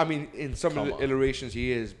the in some come on. iterations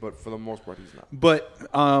he is, but for the most part he's not. But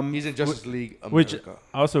He's in Justice League Which America.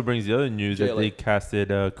 also brings the other news that JLA. they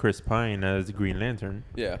casted Chris Pine as Green Lantern.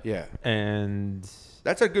 Yeah. Yeah, And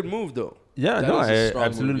that's a good move though. yeah, That no, is a I strong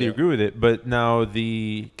absolutely move, yeah. agree with it. But now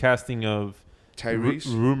the casting of Tyrese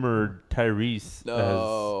rumored Tyrese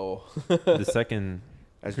No. as the second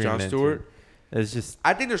as Green Jon Lantern. Stewart. It's just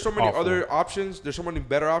I think there's so many Awful. other options. There's so many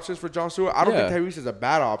better options for Jon Stewart. I don't Yeah. think Tyrese is a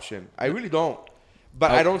bad option. I really don't.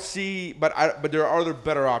 But I don't see. But there are other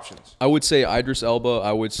better options. I would say Idris Elba.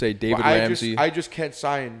 I would say David But Ramsey. I just can't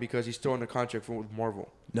sign because he's still under contract with Marvel.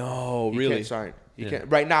 no, He really. can't sign. He Yeah. can't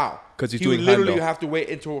right now 'Cause he's he would doing literally Heimdall. have to wait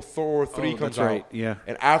until Thor 3 comes that's out. right, yeah.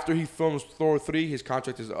 And after he films Thor 3, his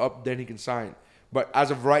contract is up. Then he can sign. But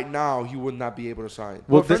as of right now, he would not be able to sign.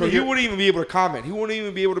 Well, so then he wouldn't even be able to comment. He wouldn't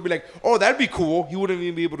even be able to be like, "Oh, that'd be cool." He wouldn't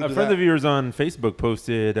even be able to a do friend that. of yours on Facebook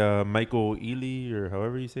posted Michael Ealy or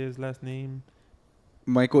however you say his last name.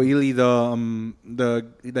 Michael Ealy,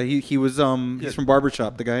 he was he's from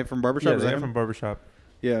Barbershop. The guy from Barbershop. Yeah, is the that guy him? from Barbershop.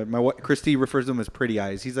 Yeah, Christy refers to him as Pretty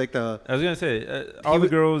Eyes. He's like the. I was gonna say all the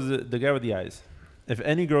girls, the guy with the eyes. If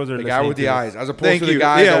any girls are The listening guy with to the this- eyes, as opposed Thank to the you.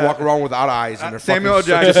 guys that Yeah. walk around without eyes and they're Samuel fucking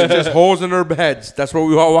Jackson. just holes in their heads. That's what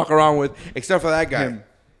we all walk around with, except for that guy. Him,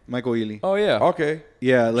 Michael Ealy. Oh yeah. Okay,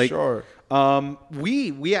 Yeah, like sure.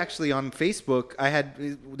 we actually on Facebook,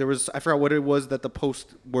 I forgot what it was that the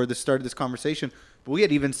post where this started this conversation, but we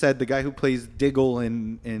had even said the guy who plays Diggle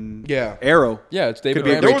in Yeah. Arrow. Yeah, it's David Could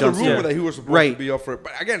be a Ramsey. There great was a Jon rumor Stewart. that he was supposed Right. to be up for it,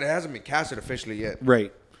 but again, it hasn't been casted officially yet.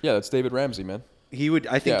 Right. Yeah, that's David Ramsey, man. He would.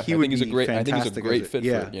 I think Yeah, he I would think he's a be great. I think he's a fantastic great as it. fit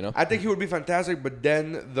Yeah. for it. You know. I think he would be fantastic, but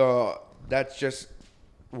then that's just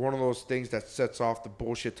one of those things that sets off the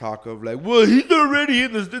bullshit talk of like, well, he's already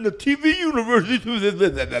in the TV universe.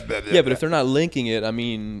 Yeah, but if they're not linking it, I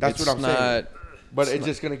mean, That's it's what I'm not. saying. But it's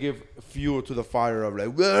just gonna give fuel to the fire of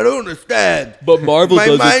like, well, I don't understand. But Marvel My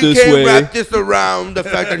does it mind this can't way. wrap this around the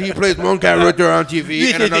fact that he plays one character on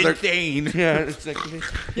TV and another. Yeah, it's like,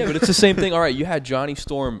 Yeah, but it's the same thing. All right, you had Johnny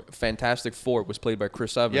Storm, Fantastic Four, was played by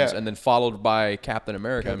Chris Evans, Yeah. and then followed by Captain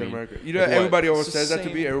America. Captain I mean, America. You know, like, what? everybody always It's the says that to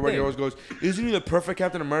same me. Everybody thing. always goes, "Isn't he the perfect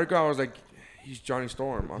Captain America?" I was like, "He's Johnny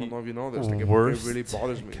Storm." I don't know if you know this. Like, it worst really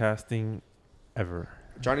bothers me. casting ever.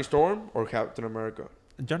 Johnny Storm or Captain America?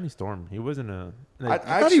 Johnny Storm. He wasn't a. I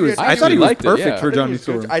thought he was. I I thought he actually was liked it, perfect yeah. for Johnny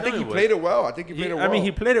Storm. I think No, he he played it well. I think he played it well. I mean,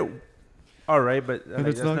 he played it all right, but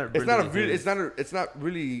it's not- It's not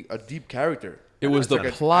really a deep character. It was the like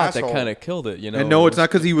an plot that asshole. kind of killed it. You know. And no, It it's was- not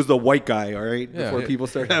because he was the white guy. All right, Yeah. before Yeah. people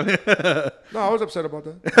start having. No, I was upset about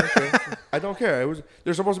that. Okay. I don't care.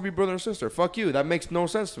 They're supposed to be brother and sister. Fuck you. That makes no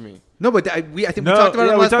sense to me. No, but I think we No, talked about it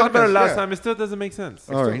yeah, on we the last talked about it podcast. last Yeah. time. It still doesn't make sense.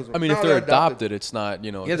 All right. I mean, No, if they're adopted, it's not,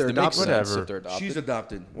 you know, Yeah, they're it makes adopted. sense Whatever. if they're adopted. She's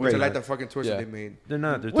adopted. Which I Right. like the fucking twist Yeah. that they made. They're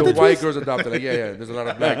not. They're The totally- white girls adopted. Like, yeah. There's a lot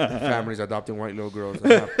of black families adopting white little girls.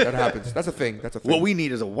 That happens. That's a thing. That's a thing. What we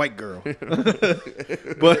need is a white girl.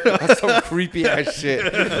 But That's some creepy ass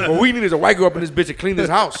shit. What we need is a white girl up in this bitch to clean this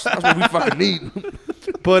house. That's what we fucking need.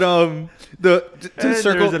 to And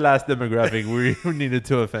circle there's the last demographic we needed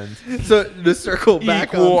to offend. so to circle back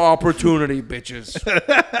Equal on, opportunity, bitches.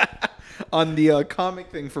 on the comic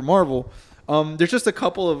thing for Marvel. There's just a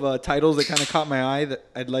couple of titles that kind of caught my eye that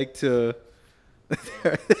I'd like to.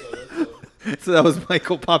 So that was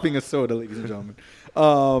Michael popping a soda, ladies and gentlemen.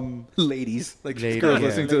 Ladies, like Ladies, girls yeah.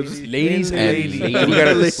 listening to this. Ladies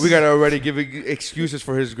and we gotta already give excuses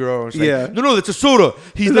for his girl. It's like, Yeah. no, it's a soda.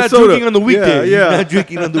 He's It's a not soda. drinking on the weekday. Yeah, yeah. He's not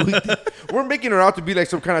drinking on the weekday. We're making her out to be like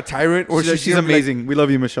some kind of tyrant, or She's gonna be like- amazing. We love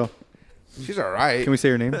you, Michelle. she's all right. Can we say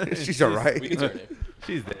her name? She's all right.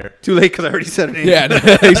 She's there. Too late because I already said her name. Yeah,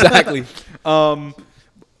 exactly.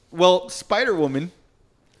 Well, Spider Woman.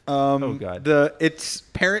 Oh, God. It's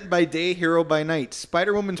parent by day, hero by night.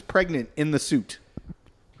 Spider Woman's pregnant in the suit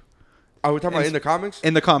Are we talking about in the comics?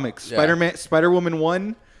 in the comics. Yeah. Spider Woman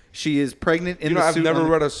 1. She is pregnant in You know, the I've suit. never on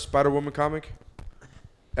the- read a Spider Woman comic.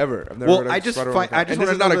 Ever. I've never Well, read a I just Spider-Woman find- I comic. just And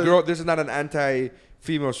this is wanna not know a the- girl. This is not an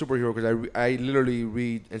anti-female superhero because I literally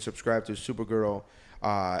read and subscribe to Supergirl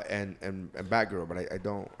and Batgirl, but I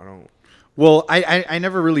don't. Well, I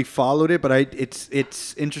never really followed it, but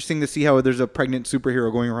it's interesting to see how there's a pregnant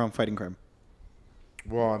superhero going around fighting crime.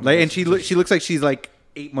 Well, I mean, Like, and she looks like she's like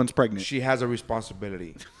 8 months pregnant. she has a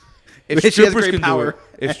responsibility. She has strippers great can power. do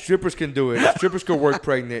it, if strippers can do it, if strippers can work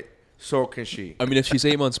pregnant, so can she. I mean, if she's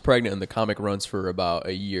 8 months pregnant and the comic runs for about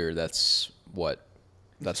a year, that's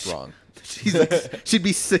wrong. She's like, she'd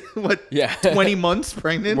be what? Yeah. 20 months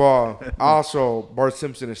pregnant. Well, also Bart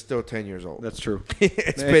Simpson is still 10 years old. That's true.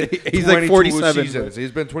 It's been He's like 22 47. seasons.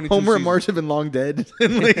 He's been 22 Homer and seasons. Marge have been long dead.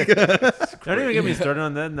 And like, Don't even get me started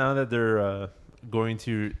on that now that they're going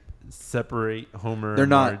to separate Homer they're and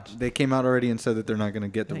not. Marge. They came out already and said that they're not going to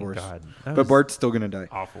get Thank divorced. God. That But was Bart's still going to die.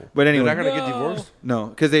 awful. But They're anyway, not gonna get divorced. no,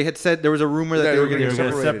 because they had said there was a rumor that Yeah, they were they going were to gonna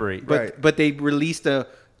get get separated. separated. Right. But they released a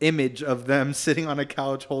image of them sitting on a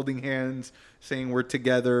couch holding hands, saying we're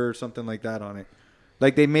together or something like that on it.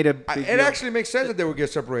 Like they made a. Big It deal. actually makes sense that they would get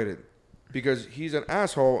separated because he's an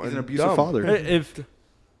asshole He's and an abusive dumb. father.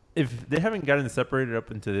 If they haven't gotten separated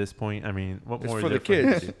up until this point, I mean, what It's more for is the there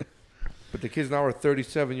them to kids. do? But the kids now are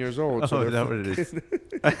 37 years old. Oh, So is they're that what it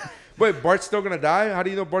is? Wait, Bart's still gonna die? How do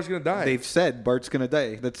you know Bart's gonna die? They've said Bart's gonna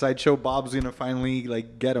die. That sideshow Bob's gonna finally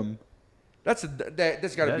like get him. That's gotta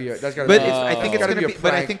be. That's gotta. But be, I think it's gotta gonna be. be. A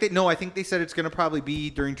But I prank. think I think they said it's gonna probably be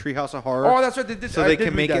during Treehouse of Horror. Oh, that's right. They did. So I they did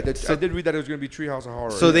can read make that. it- I did read that it was gonna be Treehouse of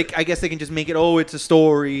Horror. So I guess they can just make it. Oh, it's a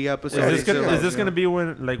story episode. Is this Yeah. gonna be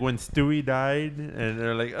when Stewie died and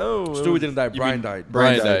they're like, oh, Stewie didn't die. Brian died.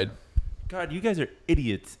 Brian Brian died. God, you guys are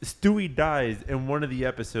idiots. Stewie dies in one of the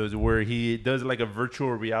episodes where he does like a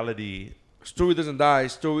virtual reality. Stewie doesn't die.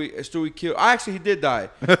 Stewie killed. Actually, he did die.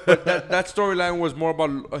 But that storyline was more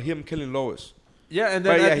about him killing Lois. Yeah, and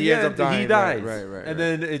then But at yeah, the he ends end, up dying. he dies. Right. And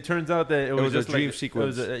then it turns out that it was was a just dream like,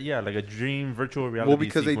 sequence. It was like a dream virtual reality. Well,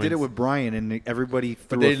 because they did it sequence. with Brian and everybody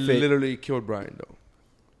threw But they a fit. literally killed Brian though.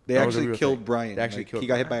 They That was a actually real killed thing. Brian. They actually Like, killed. he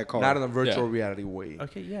got hit by Brian. a car. Not in a virtual Yeah. reality way.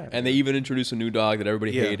 Okay, yeah. And they even introduced a new dog that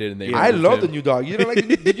everybody Yeah. hated, and they. I removed love him. the new dog. You didn't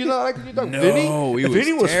like? Did you not like the new dog? No, Vinny? he was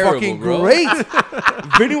Vinny was terrible, fucking bro. great.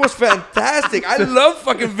 Vinny was fantastic. I love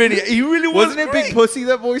fucking Vinny. He really was. Wasn't it great. Big Pussy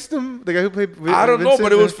that voiced him? The guy who played. I don't know, Vincent?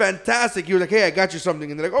 but it was fantastic. He was like, "Hey, I got you something,"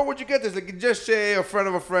 and they're like, "Oh, what'd you get this?" Like, just say a friend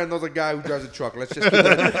of a friend knows a guy who drives a truck. Let's just. Keep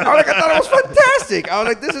that. I was like, I thought it was fantastic. I was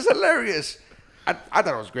like, this is hilarious. I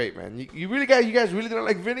thought it was great, man. You guys really didn't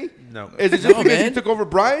like Vinny? No. Is it just No, because he man. took over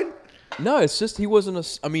Brian? No, it's just he wasn't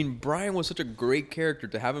a. I mean, Brian was such a great character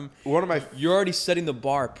to have him. One of my. You're already setting the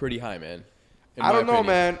bar pretty high, man. in I my don't know, opinion.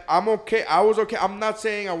 man. I'm okay. I was okay. I'm not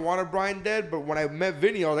saying I wanted Brian dead, but when I met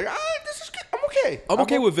Vinny, I was like, this is good. I'm okay. I'm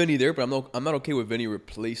okay with Vinny there, but I'm not okay with Vinny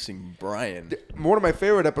replacing Brian. One of my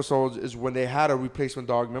favorite episodes is when they had a replacement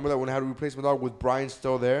dog. Remember that when they had a replacement dog with Brian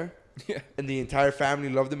still there? Yeah. And the entire family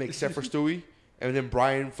loved him except for Stewie. And then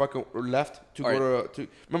Brian fucking left to All go to.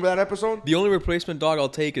 Remember that episode? The only replacement dog I'll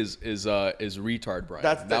take is retard Brian.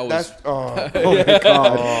 That's oh yeah.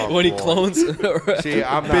 God. when he clones. See,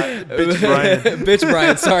 I'm not. Bitch Brian. Bitch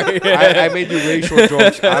Brian, sorry. I made the racial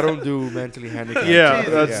jokes. I don't do mentally handicapped. Yeah,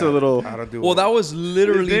 jokes. that's a little- I don't do. Well, that was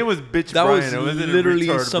literally. His name was Bitch That Brian. was It wasn't literally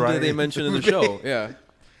retard something Brian. they mentioned in the show. Yeah.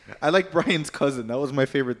 I like Brian's cousin. That was my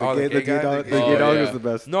favorite. The Oh, the gay gay guy? dog. The The gay gay Oh, dog yeah. was the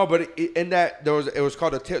best. No, but in that it was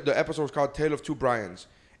called the episode was called Tale of Two Bryans,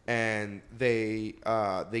 and they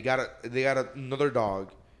got another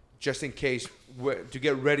dog just in case to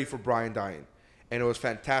get ready for Brian dying, and it was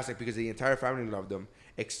fantastic because the entire family loved him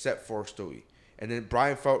except for Stewie. And then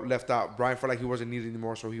Brian felt left out. Brian felt like he wasn't needed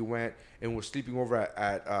anymore, so he went and was sleeping over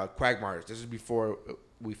at Quagmire's. This is before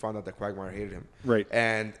we found out that Quagmire hated him. Right.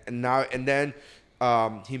 And then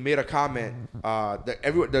he made a comment that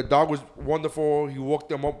the dog was wonderful. He woke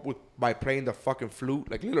them up by playing the fucking flute,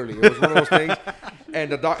 like literally. It was one of those things.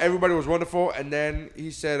 And the dog, everybody was wonderful. And then he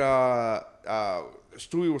said,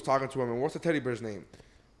 Stewie was talking to him, and what's the teddy bear's name?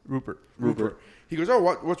 Rupert. He goes, oh,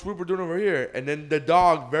 what's Rupert doing over here? And then the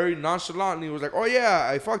dog, very nonchalantly, was like, oh yeah,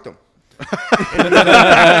 I fucked him. And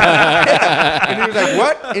he was like,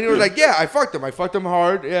 what? And he was like, yeah, I fucked him. I fucked him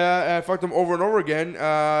hard. Yeah, I fucked him over and over again.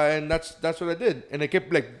 And that's what I did. And they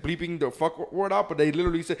kept like bleeping the fuck word out, but they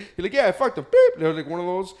literally said, he's like, yeah, I fucked him. Beep. There was like one of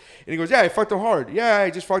those. And he goes, yeah, I fucked him hard. Yeah, I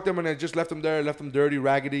just fucked him and I just left him there, left him dirty,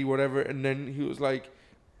 raggedy, whatever. And then he was like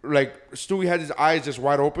Stewie had his eyes just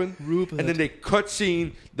wide open, and then they cut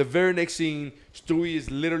scene. The very next scene, Stewie is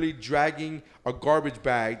literally dragging a garbage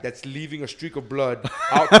bag that's leaving a streak of blood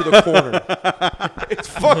out to the corner. It's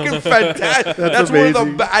fucking fantastic. That's one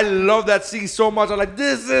of the. I love that scene so much. I'm like,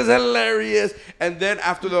 this is hilarious. And then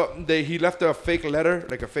after he left a fake letter,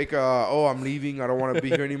 like a fake, oh, I'm leaving. I don't want to be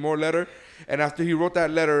here anymore letter. And after he wrote that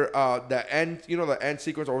letter, the end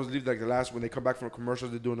sequence always leaves like the last when they come back from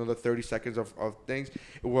commercials. They do another 30 seconds of things.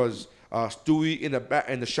 It was Stewie in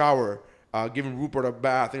the shower, giving Rupert a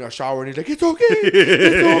bath in a shower, and he's like, "It's okay,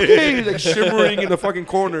 it's okay." He's like shivering in the fucking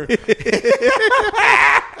corner. It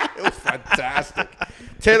was fantastic.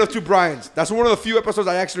 Tale of Two Bryans. That's one of the few episodes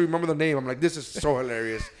I actually remember the name. I'm like, this is so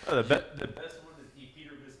hilarious. Oh, the best one is E.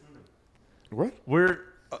 Peter Bismuth. What? We're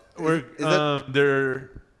that-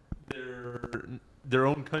 their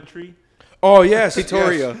own country. Oh yes,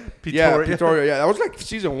 Pretoria. Yes. Yeah, Pretoria. Yeah, that was like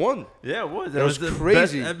season 1. Yeah, it was. That was the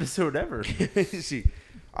crazy. best episode ever. See,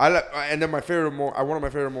 and then my favorite one of my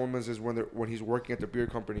favorite moments is when he's working at the beer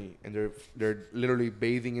company and they're literally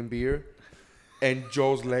bathing in beer, and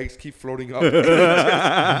Joe's legs keep floating up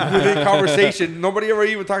within conversation. Nobody ever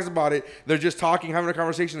even talks about it. They're just talking, having a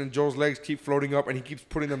conversation, and Joe's legs keep floating up, and he keeps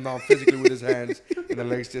putting them down physically with his hands, and the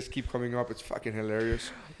legs just keep coming up. It's fucking hilarious.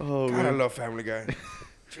 Oh, God, man. I love Family Guy.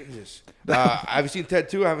 Jesus. Have you seen Ted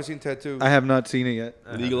 2? I haven't seen Ted 2. I have not seen it yet.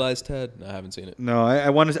 Legalized Ted? No, I haven't seen it. No, I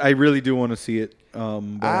want to. I really do want to see it.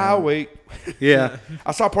 I'll wait. Yeah.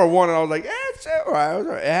 I saw part 1 and I was like, it's all right. It was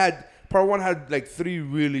all right. Part 1 had like 3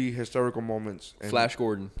 really historical moments. And Flash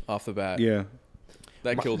Gordon off the bat. Yeah.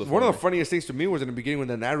 That killed it. One of the funniest things to me was in the beginning when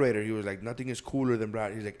the narrator, he was like, nothing is cooler than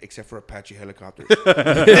Brad. He's like, except for Apache helicopters.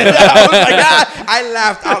 I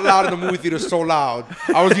laughed out loud in the movie theater so loud.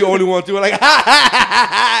 I was the only one to like,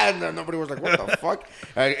 and then nobody was like, what the fuck?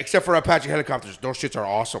 Except for Apache helicopters. Those shits are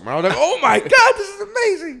awesome. And I was like, oh my God, this is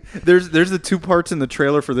amazing. There's the 2 parts in the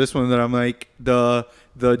trailer for this one that I'm like, the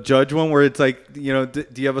judge one where it's like, do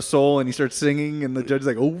you have a soul? And he starts singing and the judge is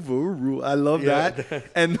like, overrule. I love that.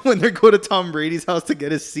 And when they go to Tom Brady's house to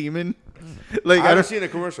get his semen, like I haven't seen a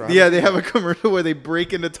commercial. Yeah, they have a commercial where they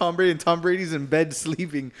break into Tom Brady and Tom Brady's in bed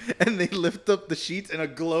sleeping, and they lift up the sheets and a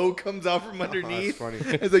glow comes out from underneath. That's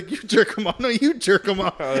funny. It's like, you jerk him off. No, you jerk him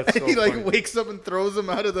off. Oh, that's and so he like funny. wakes up and throws them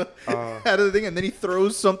out of the thing, and then he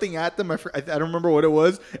throws something at them. I don't remember what it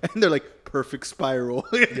was, and they're like, perfect spiral.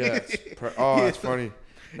 Yes. That's funny.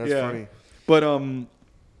 That's funny. But no,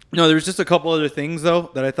 there's just a couple other things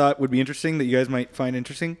though that I thought would be interesting that you guys might find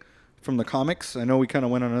interesting from the comics. I know we kind of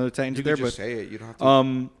went on another tangent You there, can just but say it. You don't have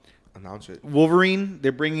to announce it. Wolverine,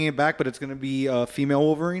 they're bringing it back, but it's going to be female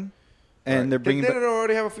Wolverine, and they're bringing. Didn't they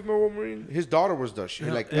already have a female Wolverine? His daughter was the she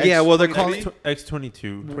like. Yeah, well, they're calling.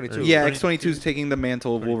 X-22. 22. Yeah, X-22 is taking the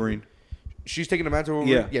mantle of Wolverine. She's taking the mantle.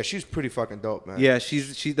 Wolverine? Yeah. Yeah, she's pretty fucking dope, man. Yeah,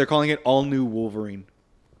 they're calling it all new Wolverine.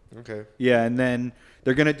 Okay. Yeah, and then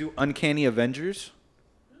they're gonna do Uncanny Avengers,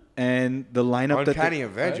 and the lineup Uncanny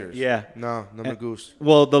Avengers. Yeah. No me goose.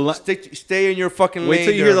 Well, Stay in your fucking lane. wait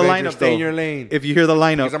till you hear the Avengers. lineup. Stay though. in your lane. If you hear the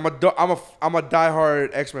lineup, Because I'm a diehard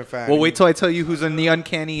X-Men fan. well, wait till I tell you who's in the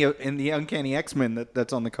Uncanny X-Men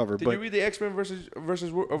that's on the cover. Did but you read the X-Men versus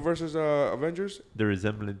Avengers? The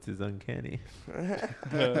resemblance is uncanny.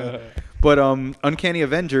 But Uncanny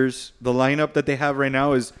Avengers, the lineup that they have right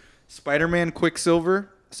now is Spider-Man, Quicksilver.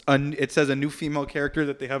 It says a new female character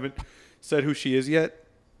that they haven't said who she is yet.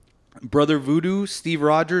 Brother Voodoo, Steve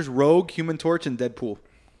Rogers, Rogue, Human Torch, and Deadpool.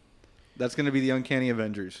 That's going to be the Uncanny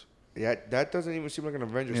Avengers. Yeah, that doesn't even seem like an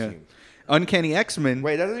Avengers team. Uncanny X-Men.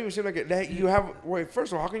 Wait, that doesn't even seem like it. You have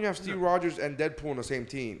first of all, how can you have Steve Rogers and Deadpool on the same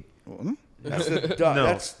team? That's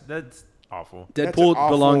No, that's awful. that's Deadpool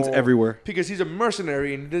awful- belongs everywhere. because he's a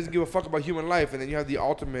mercenary and he doesn't give a fuck about human life. And then you have the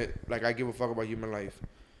ultimate, like, I give a fuck about human life.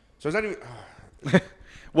 So it's not even.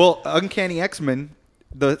 Well, Uncanny X-Men,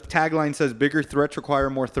 the tagline says bigger threats require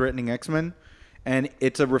more threatening X-Men, and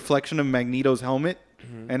it's a reflection of Magneto's helmet,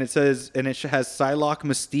 and it says, and it has Psylocke,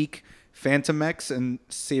 Mystique, Phantom X, and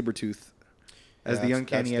Sabretooth as the that's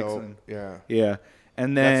Uncanny dope. X-Men. Yeah. Yeah,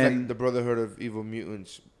 and That's then like the Brotherhood of Evil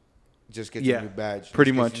Mutants. Just gets Yeah, a new badge.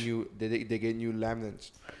 pretty Just gets much. New, they get new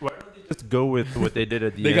laminate. Why don't they just go with what they did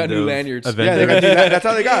at the They end got new of lanyards. Yeah, Avengers? they got new, that's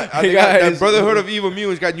how they got. Hey, They got guys. the Brotherhood of Evil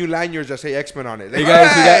Mutants got new lanyards that say X-Men on it. Like, Hey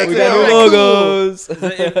guys, we got "Hey, new cool." logos. if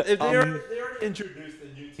they already introduced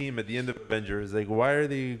a new team at the end of Avengers, like why are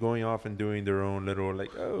they going off and doing their own little like?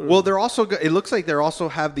 Oh, well, they're also. It looks like they're also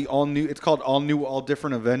have the all new. It's called All New, All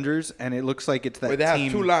Different Avengers, and it looks like it's that But they have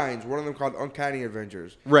team. two lines. One of them called Uncanny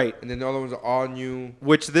Avengers. Right. And then the other one's all new.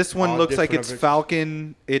 Which this one All looks like different it's Avengers.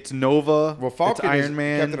 Falcon, it's Nova, Well, Falcon it's is Iron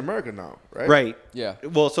Man, Captain America now, right? Right. Yeah.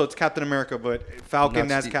 Well, so it's Captain America, but Falcon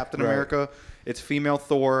Not as Steve- Captain right. America. It's female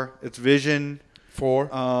Thor. It's Vision. 4.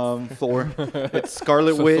 Thor. It's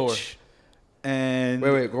Scarlet So Witch. Thor. And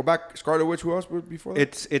Wait, go back. Scarlet Witch. Who else was before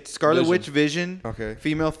that? it's Scarlet Vision. Witch, Vision. Okay.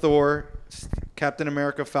 Female Thor, Captain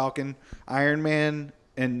America, Falcon, Iron Man,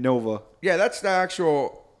 and Nova. Yeah, that's the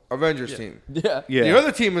actual Avengers team. Yeah. Yeah. The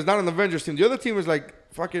other team is not an Avengers team. The other team is like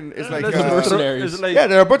fucking. It's like that's a mercenary. It's like, yeah,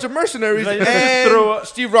 they're a bunch of mercenaries Like, and throw a-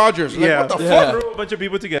 Steve Rogers. Like, Yeah. what the Yeah. fuck? throw a bunch of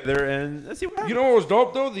people together and let's see what happens. You know what was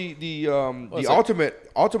dope though? The What's that?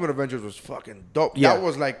 ultimate Avengers was fucking dope. Yeah. That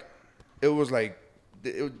was like, it was like,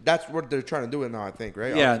 that's what they're trying to do now. I think,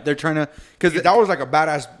 right? Yeah, they're trying to because That was like a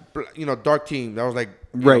badass, dark team. That was like,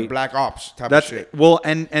 you know, Right. Black Ops type that's of shit. well,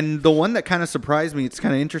 and the one that kind of surprised me. It's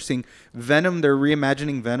kind of interesting. Venom. They're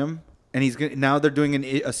reimagining Venom, and now they're doing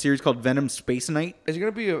a series called Venom Space Knight. Is he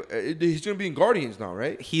gonna be he's gonna be in Guardians now,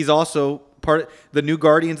 right? He's also part of the new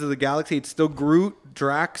Guardians of the Galaxy. It's still Groot,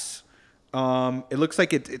 Drax. It looks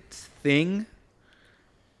like it's Thing.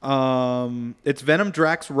 It's Venom,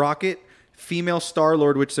 Drax, Rocket, female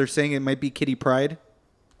Star-Lord, which they're saying it might be Kitty Pryde.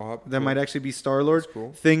 That might actually be Star-Lord. That's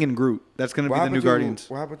cool. Thing and Groot. That's going to be the new Guardians.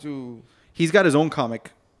 What happened to? He's got his own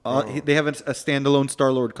comic. They have a standalone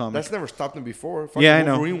Star-Lord comic. That's never stopped him before. Yeah, I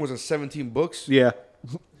know. Wolverine was in 17 books. Yeah.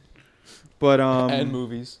 But And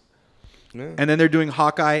movies. Yeah. and then they're doing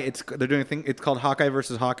Hawkeye. They're doing a thing. It's called Hawkeye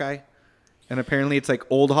versus Hawkeye, and apparently it's like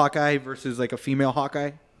old Hawkeye versus like a female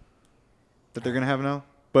Hawkeye that they're gonna have now.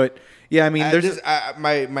 But yeah, I mean, there's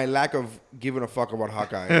my lack of giving a fuck about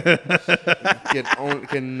Hawkeye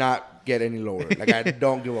cannot get any lower. Like I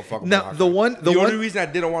don't give a fuck about now Hawkeye. the only one reason I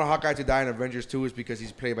didn't want Hawkeye to die in Avengers 2 is because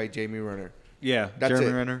he's played by Jamie Renner. yeah, That's Jeremy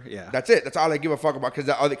it. Renner. Yeah, That's it. That's all I give a fuck about because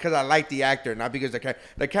I like the actor, not because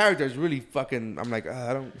the character is really fucking. I'm like,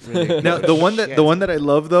 I don't really. now the one that Shit. the one that I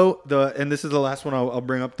love though and this is the last one I'll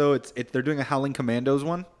bring up though. They're doing a Howling Commandos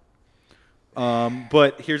one.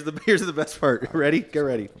 But here's the best part. Ready? Get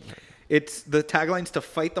ready. It's the taglines to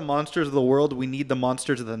fight the monsters of the world. We need the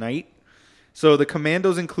monsters of the night. So the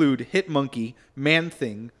commandos include Hit Monkey, Man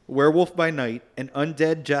Thing, Werewolf by Night, and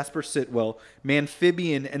Undead Jasper Sitwell,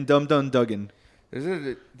 Manphibian, and Dum Dum Duggan. This So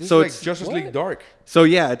is like it's- Justice League Dark. So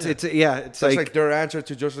yeah, it's That's like their answer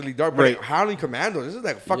to Justice League Dark. But Right. like, Howling Commandos. This is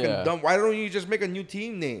like fucking Yeah. dumb. Why don't you just make a new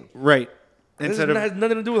team name? right. This Instead of has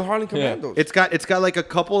nothing to do with Howling Commandos. it's got like a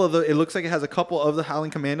couple of the. It looks like it has a couple of the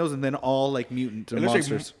Howling Commandos and then all like mutants and It looks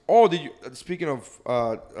monsters. speaking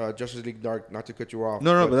of Justice League Dark, not to cut you off.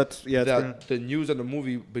 No, but that's it's the news of the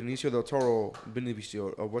movie. Benicio del Toro,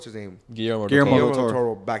 what's his name? Guillermo. Guillermo del del Guillermo del Toro.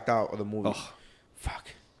 Toro backed out of the movie. Oh. Fuck.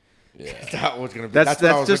 Yeah. That was gonna be. That's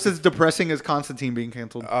what I was just looking- as depressing as Constantine being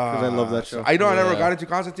canceled because I love that show. I know I never Yeah. got into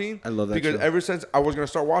Constantine. I love that because show. ever since I was gonna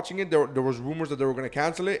start watching it, there was rumors that they were gonna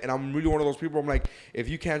cancel it, and I'm really one of those people. I'm like, if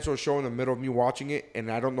you cancel a show in the middle of me watching it, and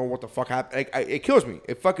I don't know what the fuck happened, it kills me.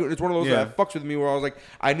 It's one of those Yeah. that fucks with me where I was like,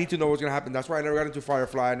 I need to know what's gonna happen. That's why I never got into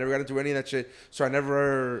Firefly. I never got into any of that shit. So I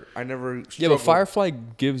never. Yeah, struggled. but Firefly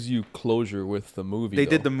gives you closure with the movie. They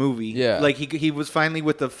though. did the movie. Yeah. Like he was finally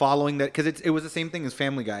with the following that because it was the same thing as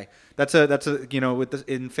Family Guy. That's a with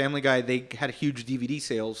in Family Guy they had huge DVD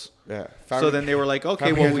sales. Yeah. So then they were like, okay,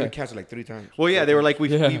 Family well Guy's we been canceled like 3 times. well yeah they were like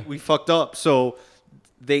Yeah. we fucked up. So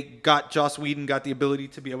they got Joss Whedon got the ability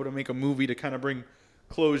to be able to make a movie to kind of bring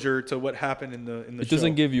closure to what happened in the It show.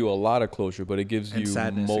 doesn't give you a lot of closure, but it gives And you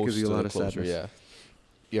sadness. It most gives you a of lot the of closure. sadness.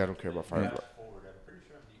 Yeah. Yeah, I don't care about Firefly.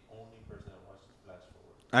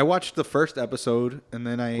 I watched the first episode and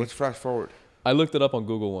then I Let's flash forward. I looked it up on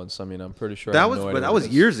Google once. I mean, I'm pretty sure. I that have was no but idea that what was it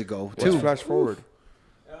is. years ago Let's too. flash forward.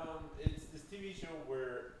 It's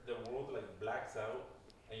both like blacks out,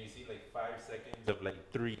 and you see like 5 seconds of like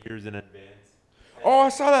 3 years in advance. Oh, I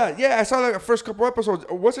saw that. Yeah, I saw that the first couple episodes.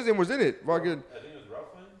 What's his name was in it? Fucking. I think it was Ralph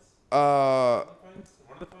Fiennes.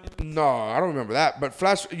 One of the Fiennes. No, I don't remember that. But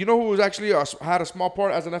Flash, you know who was actually had a small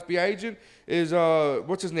part as an FBI agent is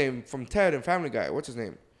what's his name from Ted and Family Guy? What's his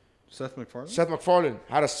name? Seth MacFarlane. Seth MacFarlane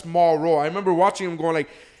had a small role. I remember watching him going like,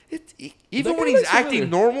 even That when guy he's looks acting familiar.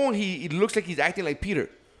 normal, he looks like he's acting like Peter.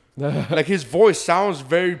 Like his voice sounds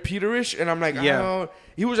very Peterish, and I'm like, Yeah. oh.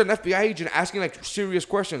 He was an FBI agent asking like serious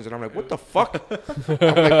questions, and I'm like, what the fuck? I'm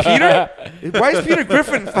like, Peter? Why is Peter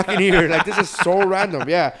Griffin fucking here? Like this is so random.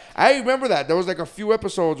 Yeah, I remember that. There was like a few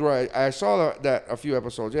episodes where I saw that a few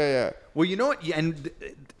episodes. Yeah. Well, you know what? Yeah, and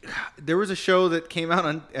there was a show that came out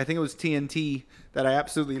on, I think it was TNT, that I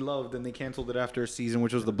absolutely loved, and they canceled it after a season,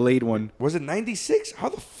 which was the Blade one. Was it 96? How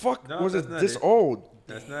the fuck No, was that's it not this it. old?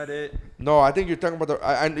 That's not it. No, I think you're talking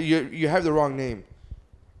about you have the wrong name.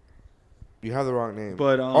 You have the wrong name.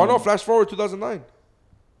 But, oh no, flash forward 2009.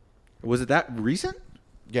 Was it that recent?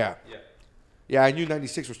 Yeah. Yeah, I knew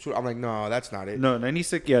 96 was too. I'm like, no, that's not it. No,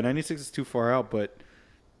 96. Yeah, 96 is too far out, but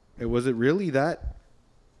was it really that?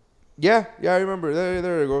 Yeah, I remember.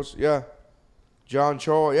 There it goes. Yeah. John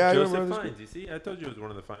Cho. Yeah, I Joseph remember. Fiennes. You see, I told you it was one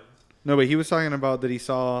of the Fiennes. No, but he was talking about that he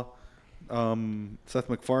saw Seth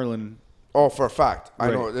MacFarlane. Oh, for a fact. I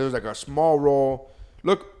Right. know. There was like a small role.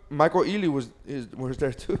 Look, Michael Ealy was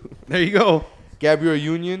there too. There you go. Gabrielle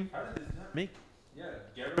Union. How did this not make? Yeah,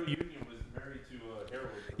 Gabriel Union was married to Harold.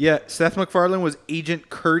 Yeah, Seth MacFarlane was Agent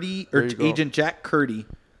Curdy or There you go. Agent Jack Curdy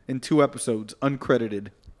in 2 episodes, uncredited.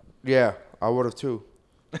 Yeah, I would have too.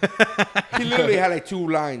 He literally had like 2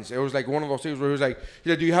 lines. It was like one of those things where he was like,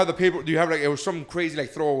 do you have the paper? Do you have like, it was some crazy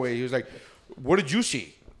like throwaway. He was like, what did you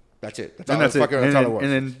see? That's it. That's all, And that's it. fucking, And that's all then, it was.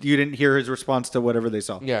 and then you didn't hear his response to whatever they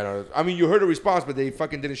saw. Yeah, no, I mean, you heard the response, but they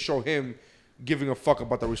fucking didn't show him giving a fuck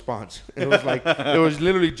about the response. It was like, it was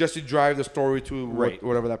literally just to drive the story to Right.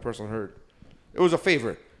 whatever that person heard. It was a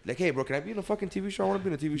favor. Like, hey, bro, can I be in a fucking TV show? I want to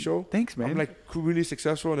be in a TV show. Thanks, man. I'm like really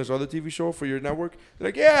successful in this other TV show for your network. They're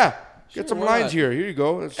like, yeah, get some why lines not? here. Here you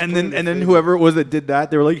go. It's And totally then a favor. whoever it was that did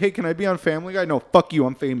that, they were like, "Hey, can I be on Family Guy?" No, fuck you,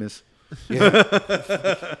 I'm famous.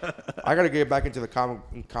 I gotta get back into the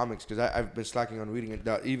comics because I've been slacking on reading it.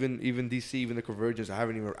 Even DC, even the Convergence, I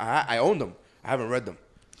haven't even. I own them. I haven't read them.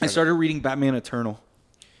 I started reading Batman Eternal.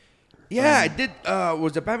 Yeah, I did.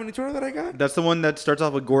 Was it Batman Eternal that I got? That's the one that starts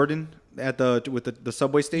off with Gordon at the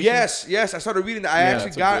subway station. Yes. I started reading that. I Yeah, actually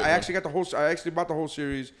that's a got. good I one. actually got the whole. I actually bought the whole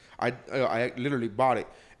series. I literally bought it,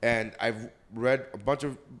 and I've read a bunch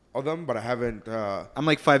of them, but I haven't. I'm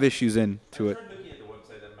like 5 issues into I it. tried looking at the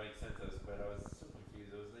website that Mike sent us, but I was so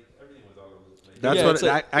confused. It was like everything was all over the place. That's Yeah, what it's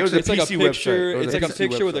like, actually it's like a PC picture. website. It was It's a like a PC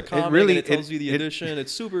picture with a website. comic, really- and it tells you the it- edition.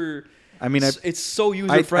 It's super. I mean, it's so I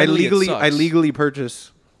user friendly. I legally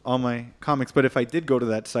purchase all my comics, but if I did go to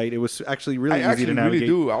that site, it was actually really I easy to actually navigate.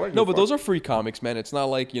 really do. I like No, the but fuck- those are free comics, man. It's not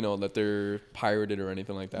like that they're pirated or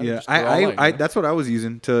anything like that. Yeah, Just- they're online, I man. that's what I was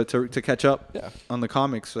using to catch up Yeah. on the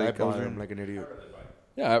comics. I Like, bought them like an idiot.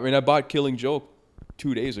 Yeah, I mean, I bought Killing Joke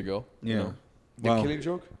 2 days ago. yeah. The Wow. Killing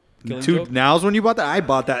Joke. Killing Two Joke? now's when you bought that. I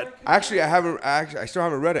bought that. Actually, I still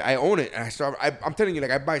haven't read it. I own it, and I'm telling you,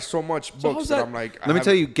 like I buy so much books how's that that- I'm like. Let me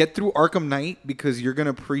tell you, get through Arkham Knight because you're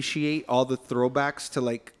gonna appreciate all the throwbacks to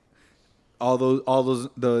like all those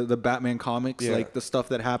the Batman comics, Yeah. like the stuff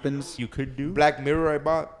that happens. You could do. Black Mirror. I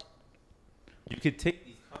bought. You could take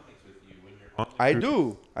these comics with you when you're on. the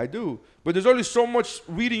I cruise. do. But there's only so much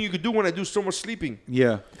reading you could do when I do so much sleeping.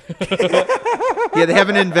 Yeah. Yeah, they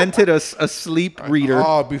haven't invented a sleep reader.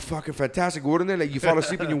 Oh, it'd be fucking fantastic, wouldn't it? Like you fall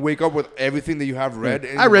asleep and you wake up with everything that you have read.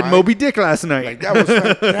 in I your read mind. Moby Dick last night. Like that was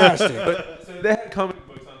fantastic. So if they had comic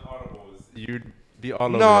books on Audibles, you'd be all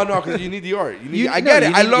over. No, it. because you need the art. You- I no, get you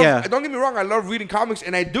it. I need- love. yeah. Don't get me wrong. I love reading comics,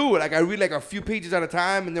 and I do it. Like I read like a few pages at a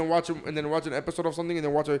time, and then watch an episode of something, and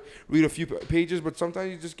then read a few pages. But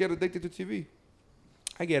sometimes you just get addicted to TV.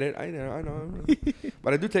 I get it. I know.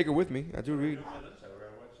 But I do take it with me. I do read.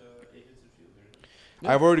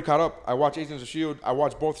 I've already caught up. I watched Agents of S.H.I.E.L.D. I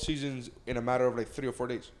watched both seasons in a matter of like 3 or 4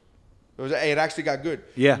 days. It actually got good.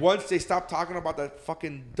 Yeah. Once they stopped talking about that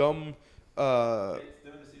fucking dumb.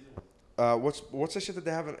 What's the shit that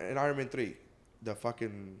they have in Iron Man 3? The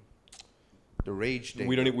rage thing.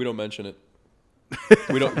 We don't mention it.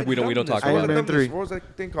 We don't talk Iron about Man it. 3. What was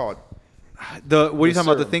that thing called? What are you Yes, talking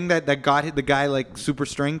about? The sir. thing that got the guy like super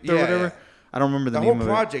strength or Yeah, whatever? yeah. I don't remember the The name whole of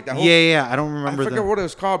project, it. that whole- Yeah, I don't I remember forget what it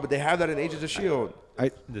was called, but they have that in Agents of S.H.I.E.L.D.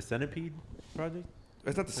 The Centipede Project.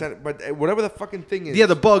 It's not the Senate, but whatever the fucking thing is. Yeah,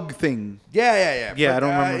 the bug thing. Yeah. Yeah, But, I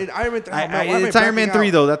don't remember. In Iron Man 3, It's Iron Man 3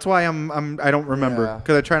 though. That's why I don't remember Yeah.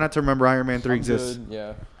 because I try not to remember Iron Man 3 exists. Good,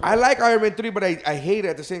 yeah. I like Iron Man 3, but I hate it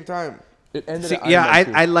at the same time. It ended. See, at Iron yeah, Man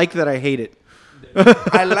 2. I like that I hate it.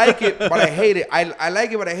 I like it, but I hate it. I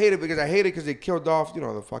like it, but I hate it because I hate it because they killed off,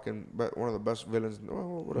 the fucking one of the best villains.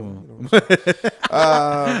 Oh, whatever.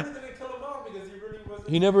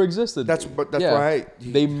 He never existed. That's why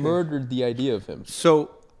they murdered the idea of him.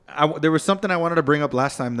 So there was something I wanted to bring up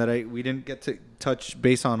last time that we didn't get to touch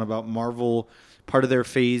base on about Marvel. Part of their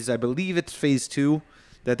phase, I believe it's phase 2,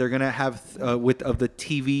 that they're gonna have of the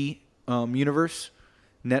TV universe,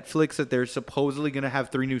 Netflix, that they're supposedly gonna have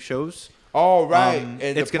 3 new shows. Oh right, and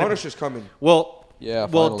it's the gonna- Punisher's coming. Well, Yeah,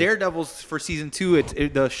 Well, finally. Daredevil's for season 2.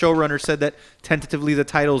 The showrunner said that tentatively the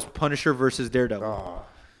title's Punisher versus Daredevil.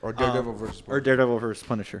 Or Daredevil versus. Or Daredevil versus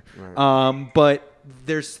Punisher. Right. But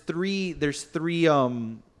there's three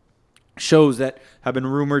shows that have been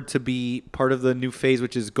rumored to be part of the new phase,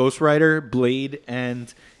 which is Ghost Rider, Blade,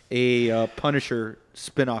 and a Punisher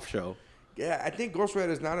spin-off show. Yeah, I think Ghost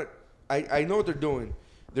Rider is not a. I know what they're doing.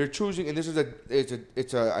 They're choosing, and this is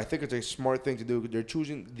I think it's a smart thing to do. They're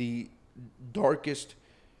choosing the darkest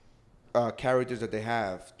characters that they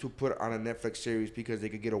have to put on a Netflix series because they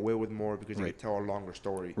could get away with more because they Right. could tell a longer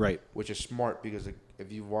story. Right. Which is smart because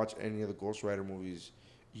if you watch any of the Ghost Rider movies,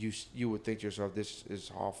 you would think to yourself, this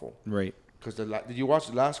is awful. Right. Because did you watch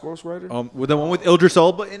the last Ghost Rider? With the one with Idris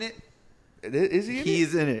Elba in it. Is he? In it?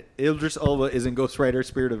 He's in it. Idris Elba is in Ghost Rider: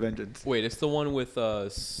 Spirit of Vengeance. Wait, it's the one with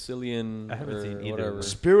Cillian. I haven't or seen either. whatever.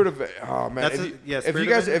 Spirit of oh man! That's If a- you, yeah, if Spirit you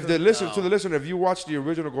of guys, if the Vengeance? listen to the listener, if you watch the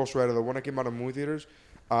original Ghost Rider, the one that came out of movie theaters,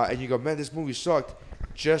 and you go, man, this movie sucked.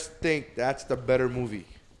 Just think that's the better movie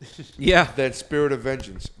Yeah. than Spirit of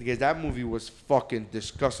Vengeance because that movie was fucking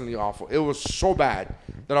disgustingly awful. It was so bad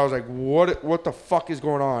that I was like, what the fuck is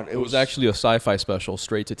going on? It was actually a sci-fi special,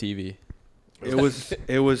 straight to TV. It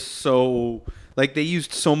was so like they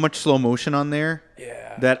used so much slow motion on there.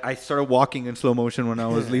 Yeah. That I started walking in slow motion when I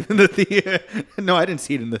was leaving the theater. No, I didn't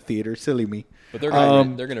see it in the theater. Silly me. But they're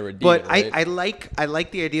gonna redeem But it, right? I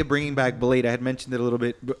like the idea of bringing back Blade. I had mentioned it a little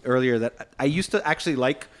bit earlier that I used to actually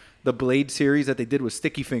like the Blade series that they did with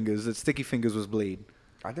Sticky Fingers. That Sticky Fingers was Blade.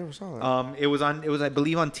 I never saw that. It was I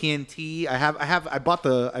believe on TNT. I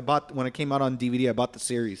bought when it came out on DVD. I bought the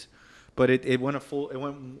series, but it went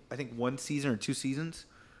I think 1 season or 2 seasons,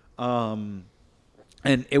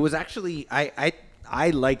 and it was actually I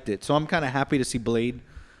liked it. So I'm kind of happy to see Blade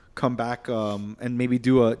come back and maybe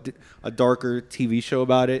do a darker TV show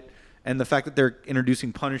about it. And the fact that they're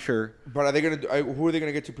introducing Punisher. But are they gonna? Who are they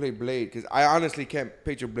gonna get to play Blade? Because I honestly can't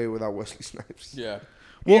picture Blade without Wesley Snipes. yeah.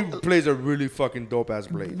 He plays a really fucking dope ass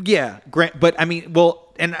Blade. Yeah, but I mean,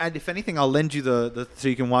 if anything, I'll lend you the so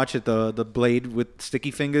you can watch it. The Blade with Sticky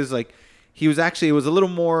Fingers, like it was a little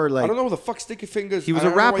more like I don't know who the fuck Sticky Fingers. He was I a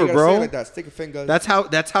don't know why rapper, you gotta bro. say it like that. Sticky Fingers. That's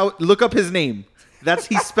how. Look up his name.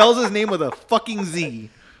 He spells his name with a fucking Z.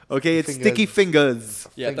 Okay, it's Fingers. Sticky Fingers.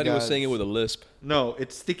 Yeah, I thought he was saying it with a lisp. No,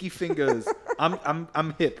 it's Sticky Fingers.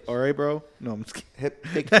 I'm hip. All right, bro. No, I'm just kidding. Hip.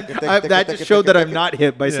 That just showed that I'm not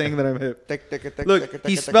hip by saying that I'm hip. Look,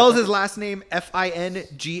 he spells his last name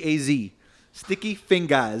Fingaz. Sticky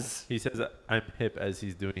Fingers. He says that I'm hip as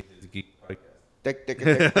he's doing his geek podcast.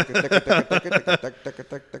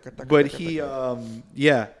 But he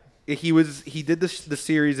did the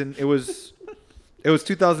series and it was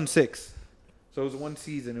 2006, so it was 1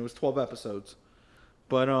 season. It was 12 episodes,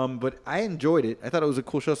 but I enjoyed it. I thought it was a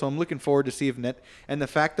cool show, so I'm looking forward to see if and the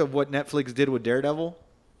fact of what Netflix did with Daredevil,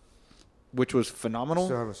 which was phenomenal.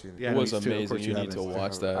 Still haven't seen it. It was me too. Of amazing. course You need to haven't.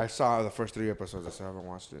 watch that. I saw the first 3 episodes. I still haven't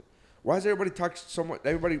watched it. Why does everybody talk so much?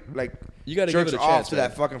 Everybody like You gotta give jerks it a off chance, to man.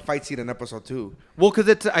 that fucking fight scene in episode 2. Well, because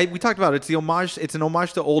we talked about it. It's the homage. It's an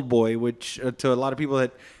homage to Old Boy, which to a lot of people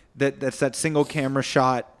that's that single camera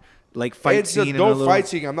shot like fight It's scene. a and dope little- fight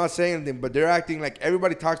scene. I'm not saying anything, but they're acting like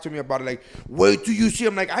everybody talks to me about it. Like, wait till you see.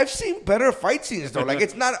 I'm like, I've seen better fight scenes though. Like,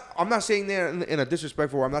 it's not. I'm not saying that in a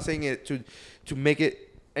disrespectful way. I'm not saying it to make it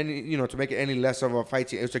any less of a fight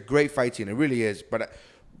scene. It's a great fight scene. It really is. But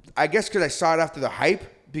I guess because I saw it after the hype,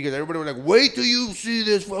 because everybody was like, wait till you see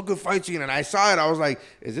this fucking fight scene, and I saw it. I was like,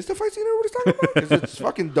 is this the fight scene everybody's talking about? Because it's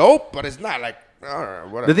fucking dope, but it's not like. All right,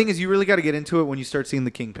 whatever. The thing is, you really got to get into it when you start seeing the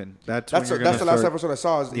Kingpin. That's when you're gonna the last start- episode I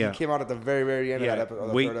saw. Is Yeah. He came out at the very, very end Yeah, of that episode,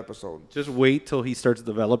 the wait. 3rd episode. Just wait till he starts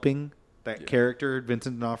developing that character.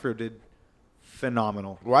 Vincent D'Onofrio did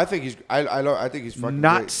phenomenal. Well, I think he's. I think he's fucking.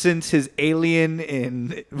 Not great. since his alien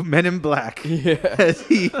in Men in Black has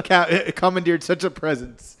he commandeered such a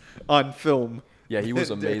presence on film. Yeah, he was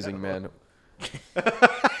amazing, man.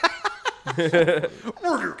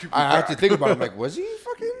 I have to think about it. I'm like, was he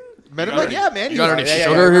fucking? Men are like, yeah, man. You got any Yeah,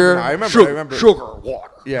 sugar I here? remember. Sugar,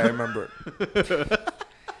 water. Yeah, I remember it.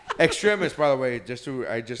 Extremis, by the way, it just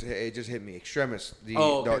hit me. Extremis. There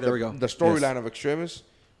we go. The storyline of Extremis,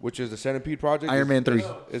 which is the Centipede Project. Iron Man 3.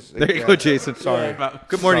 Is, There you go, Jason. Sorry.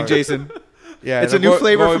 Good morning, Sorry. Jason. Yeah, It's a new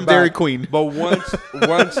flavor from Dairy Queen. But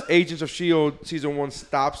once Agents of S.H.I.E.L.D. season 1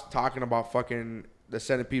 stops talking about fucking the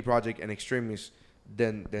Centipede Project and Extremis,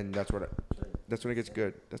 then that's when it gets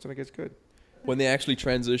good. That's when it gets good. When they actually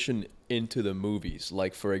transition into the movies,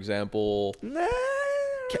 like for example,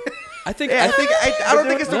 I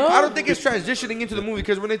don't think it's transitioning into the movie,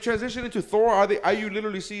 because when they transition into Thor, all you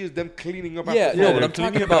literally see is them cleaning up Yeah, after no, Thor. but I'm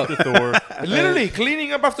talking about the Thor. Literally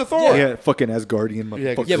cleaning up after Thor. Yeah, fucking Asgardian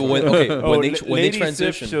motherfucker. yeah, but when they Lady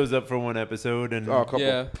transition, Sif shows up for one episode and Oh, a couple.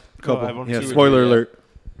 yeah, Couple. I've only Yeah, seen two or spoiler three, yeah. alert.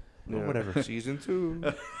 Yeah. whatever. Season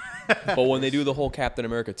 2. but when they do the whole Captain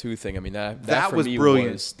America 2 thing, I mean that for was me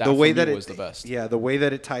brilliant. Was, that the way for that me it was the best. Yeah, the way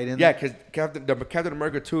that it tied in. Yeah, because Captain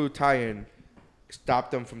America 2 tie-in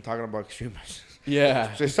stopped them from talking about Extremis.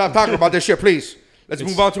 Yeah. So stop talking about this shit, please. Let's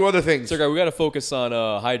move on to other things. So, guys, we got to focus on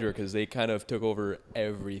Hydra because they kind of took over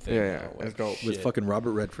everything. Yeah, now that's dope. with shit. fucking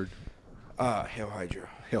Robert Redford. Hail Hydra.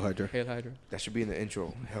 Hail Hydra. Hail Hydra. That should be in the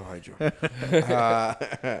intro. Hail Hydra.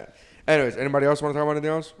 Anyways, anybody else want to talk about anything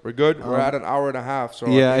else? We're good. We're at an hour and a half. So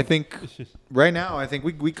Yeah, I think right now, I think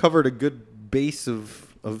we covered a good base of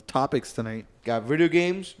topics tonight. got video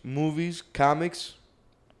games, movies, comics.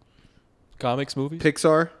 Comics, movies.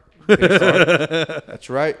 Pixar. That's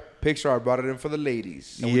right. Pixar brought it in for the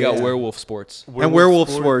ladies. And we got werewolf sports. And werewolf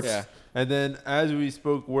sports. Yeah. And then as we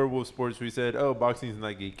spoke werewolf sports, we said, "Oh, boxing's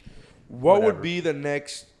not geek." What Whatever. would be the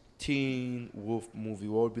next Teen Wolf movie?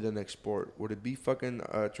 What would be the next sport? Would it be fucking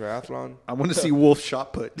triathlon? I want to see wolf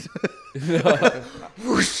shot put.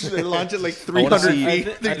 Whoosh, they launch it like I wanna 300 see- feet,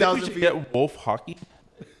 I think we 3,000 should feet. get wolf hockey.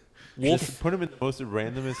 Wolf. Just put him in the most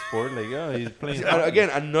randomest sport. Like, oh, he's playing. Again,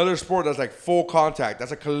 another sport that's like full contact.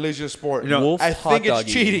 That's a collision sport. Wolf I hot think it's dog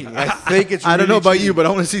eating. cheating. I think it's. I don't know really about cheating. you, but I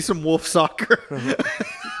want to see some wolf soccer.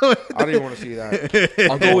 I don't even want to see that.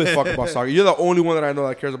 I'll go with fuck about soccer. You're the only one that I know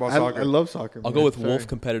that cares about soccer. I love soccer. I'll man. go with Sorry. wolf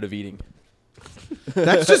competitive eating.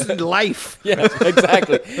 That's just life. Yeah,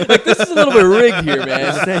 exactly. Like this is a little bit rigged here,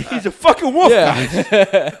 man. He's a fucking wolf.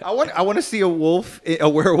 Yeah. I want to see a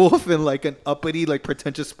werewolf in like an uppity, like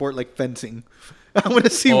pretentious sport like fencing. I want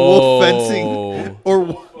to see wolf fencing or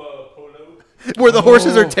where the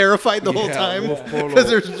horses are terrified the whole Yeah, time wolf polo.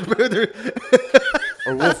 because they're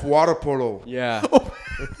Or wolf water polo. Yeah.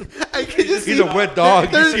 I can just He's see a wet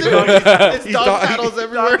dog. There's You see it's He's dog dog- paddles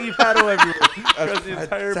everywhere. Doggy paddle everywhere. That's the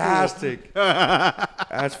entire fantastic.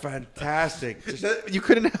 That's fantastic. Just- You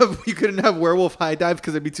couldn't have werewolf high dive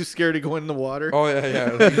because I'd be too scared to go in the water. oh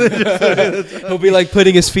yeah. He'll be like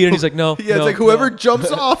putting his feet and he's like, no. Yeah, no, it's like whoever no.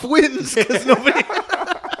 jumps off wins because nobody.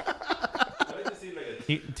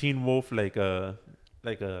 Teen Wolf, like a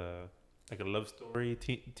love story,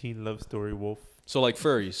 teen love story wolf. So like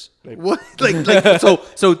furries. What?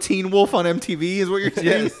 So Teen Wolf on MTV is what you're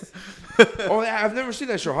saying? Yes. Oh yeah. I've never seen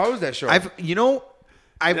that show. How is that show? I've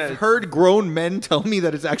heard grown men tell me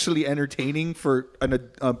that it's actually entertaining for an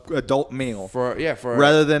adult male for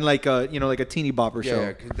rather than like a teeny bopper show.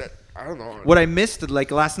 yeah. 'Cause that, I don't know. What I missed,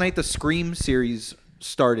 like last night, the Scream series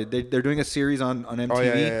started. They're doing a series on MTV, Oh,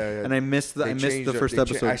 yeah. and I missed the They first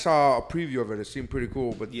changed episode. I saw a preview of it. It seemed pretty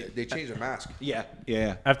cool, but they changed the mask.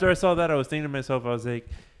 yeah. After I saw that, I was thinking to myself, I was like,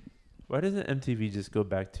 why doesn't MTV just go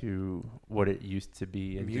back to what it used to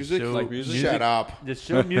be and Music? Just show Like music? Shut up. Just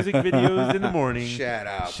show music videos in the morning. Shut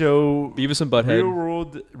up. Show Beavis and real Butthead.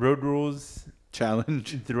 world road rules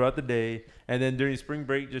Challenge. throughout the day, and then during spring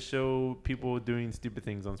break, just show people doing stupid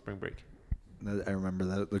things on spring break. I remember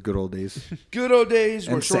that, the good old days. Good old days.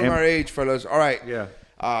 We're And showing Sam- our age, fellas. All right. Yeah.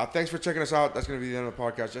 Thanks for checking us out. That's going to be the end of the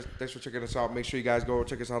podcast. Just thanks for checking us out. Make sure you guys go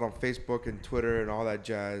check us out on Facebook and Twitter and all that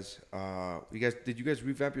jazz. Did you guys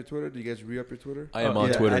revamp your Twitter? Did you guys re-up your Twitter? I am on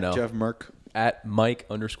Yeah, Twitter at now. Jeff Merck. At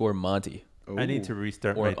Mike_Monty. I need to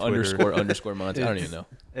restart Or my Twitter. underscore Monty. I don't even know.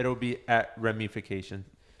 It'll be at Remification.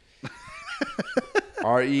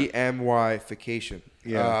 REMY-fication.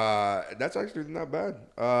 Yeah. That's actually not bad.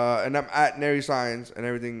 And I'm at Nary Signs and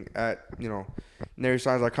everything at,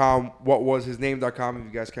 NarySigns.com, whatwashisname.com. If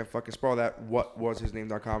you guys can't fucking spell that,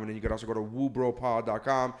 whatwashisname.com. And then you can also go to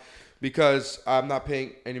woobropod.com because I'm not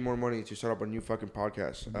paying any more money to set up a new fucking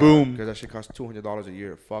podcast. Boom. Because that shit costs $200 a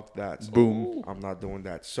year. Fuck that. So Boom. I'm not doing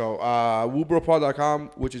that. So,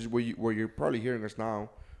 woobropod.com, which is where you're probably hearing us now.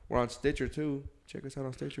 We're on Stitcher too. Check us out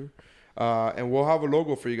on Stitcher. And we'll have a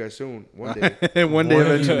logo for you guys soon. One day. One day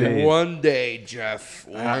eventually. One day, Jeff.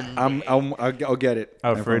 I'll get it. I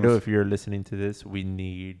Alfredo, promise. if you're listening to this, we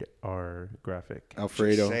need our graphic.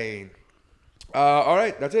 Alfredo. Insane. All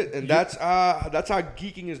right, that's it, and that's how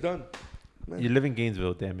geeking is done. You live in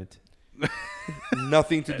Gainesville, damn it.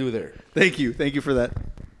 Nothing to do there. Thank you for that.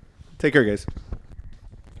 Take care, guys.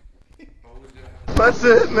 That's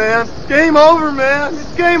it, man. Game over, man.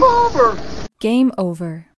 It's game over. Game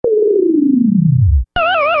over.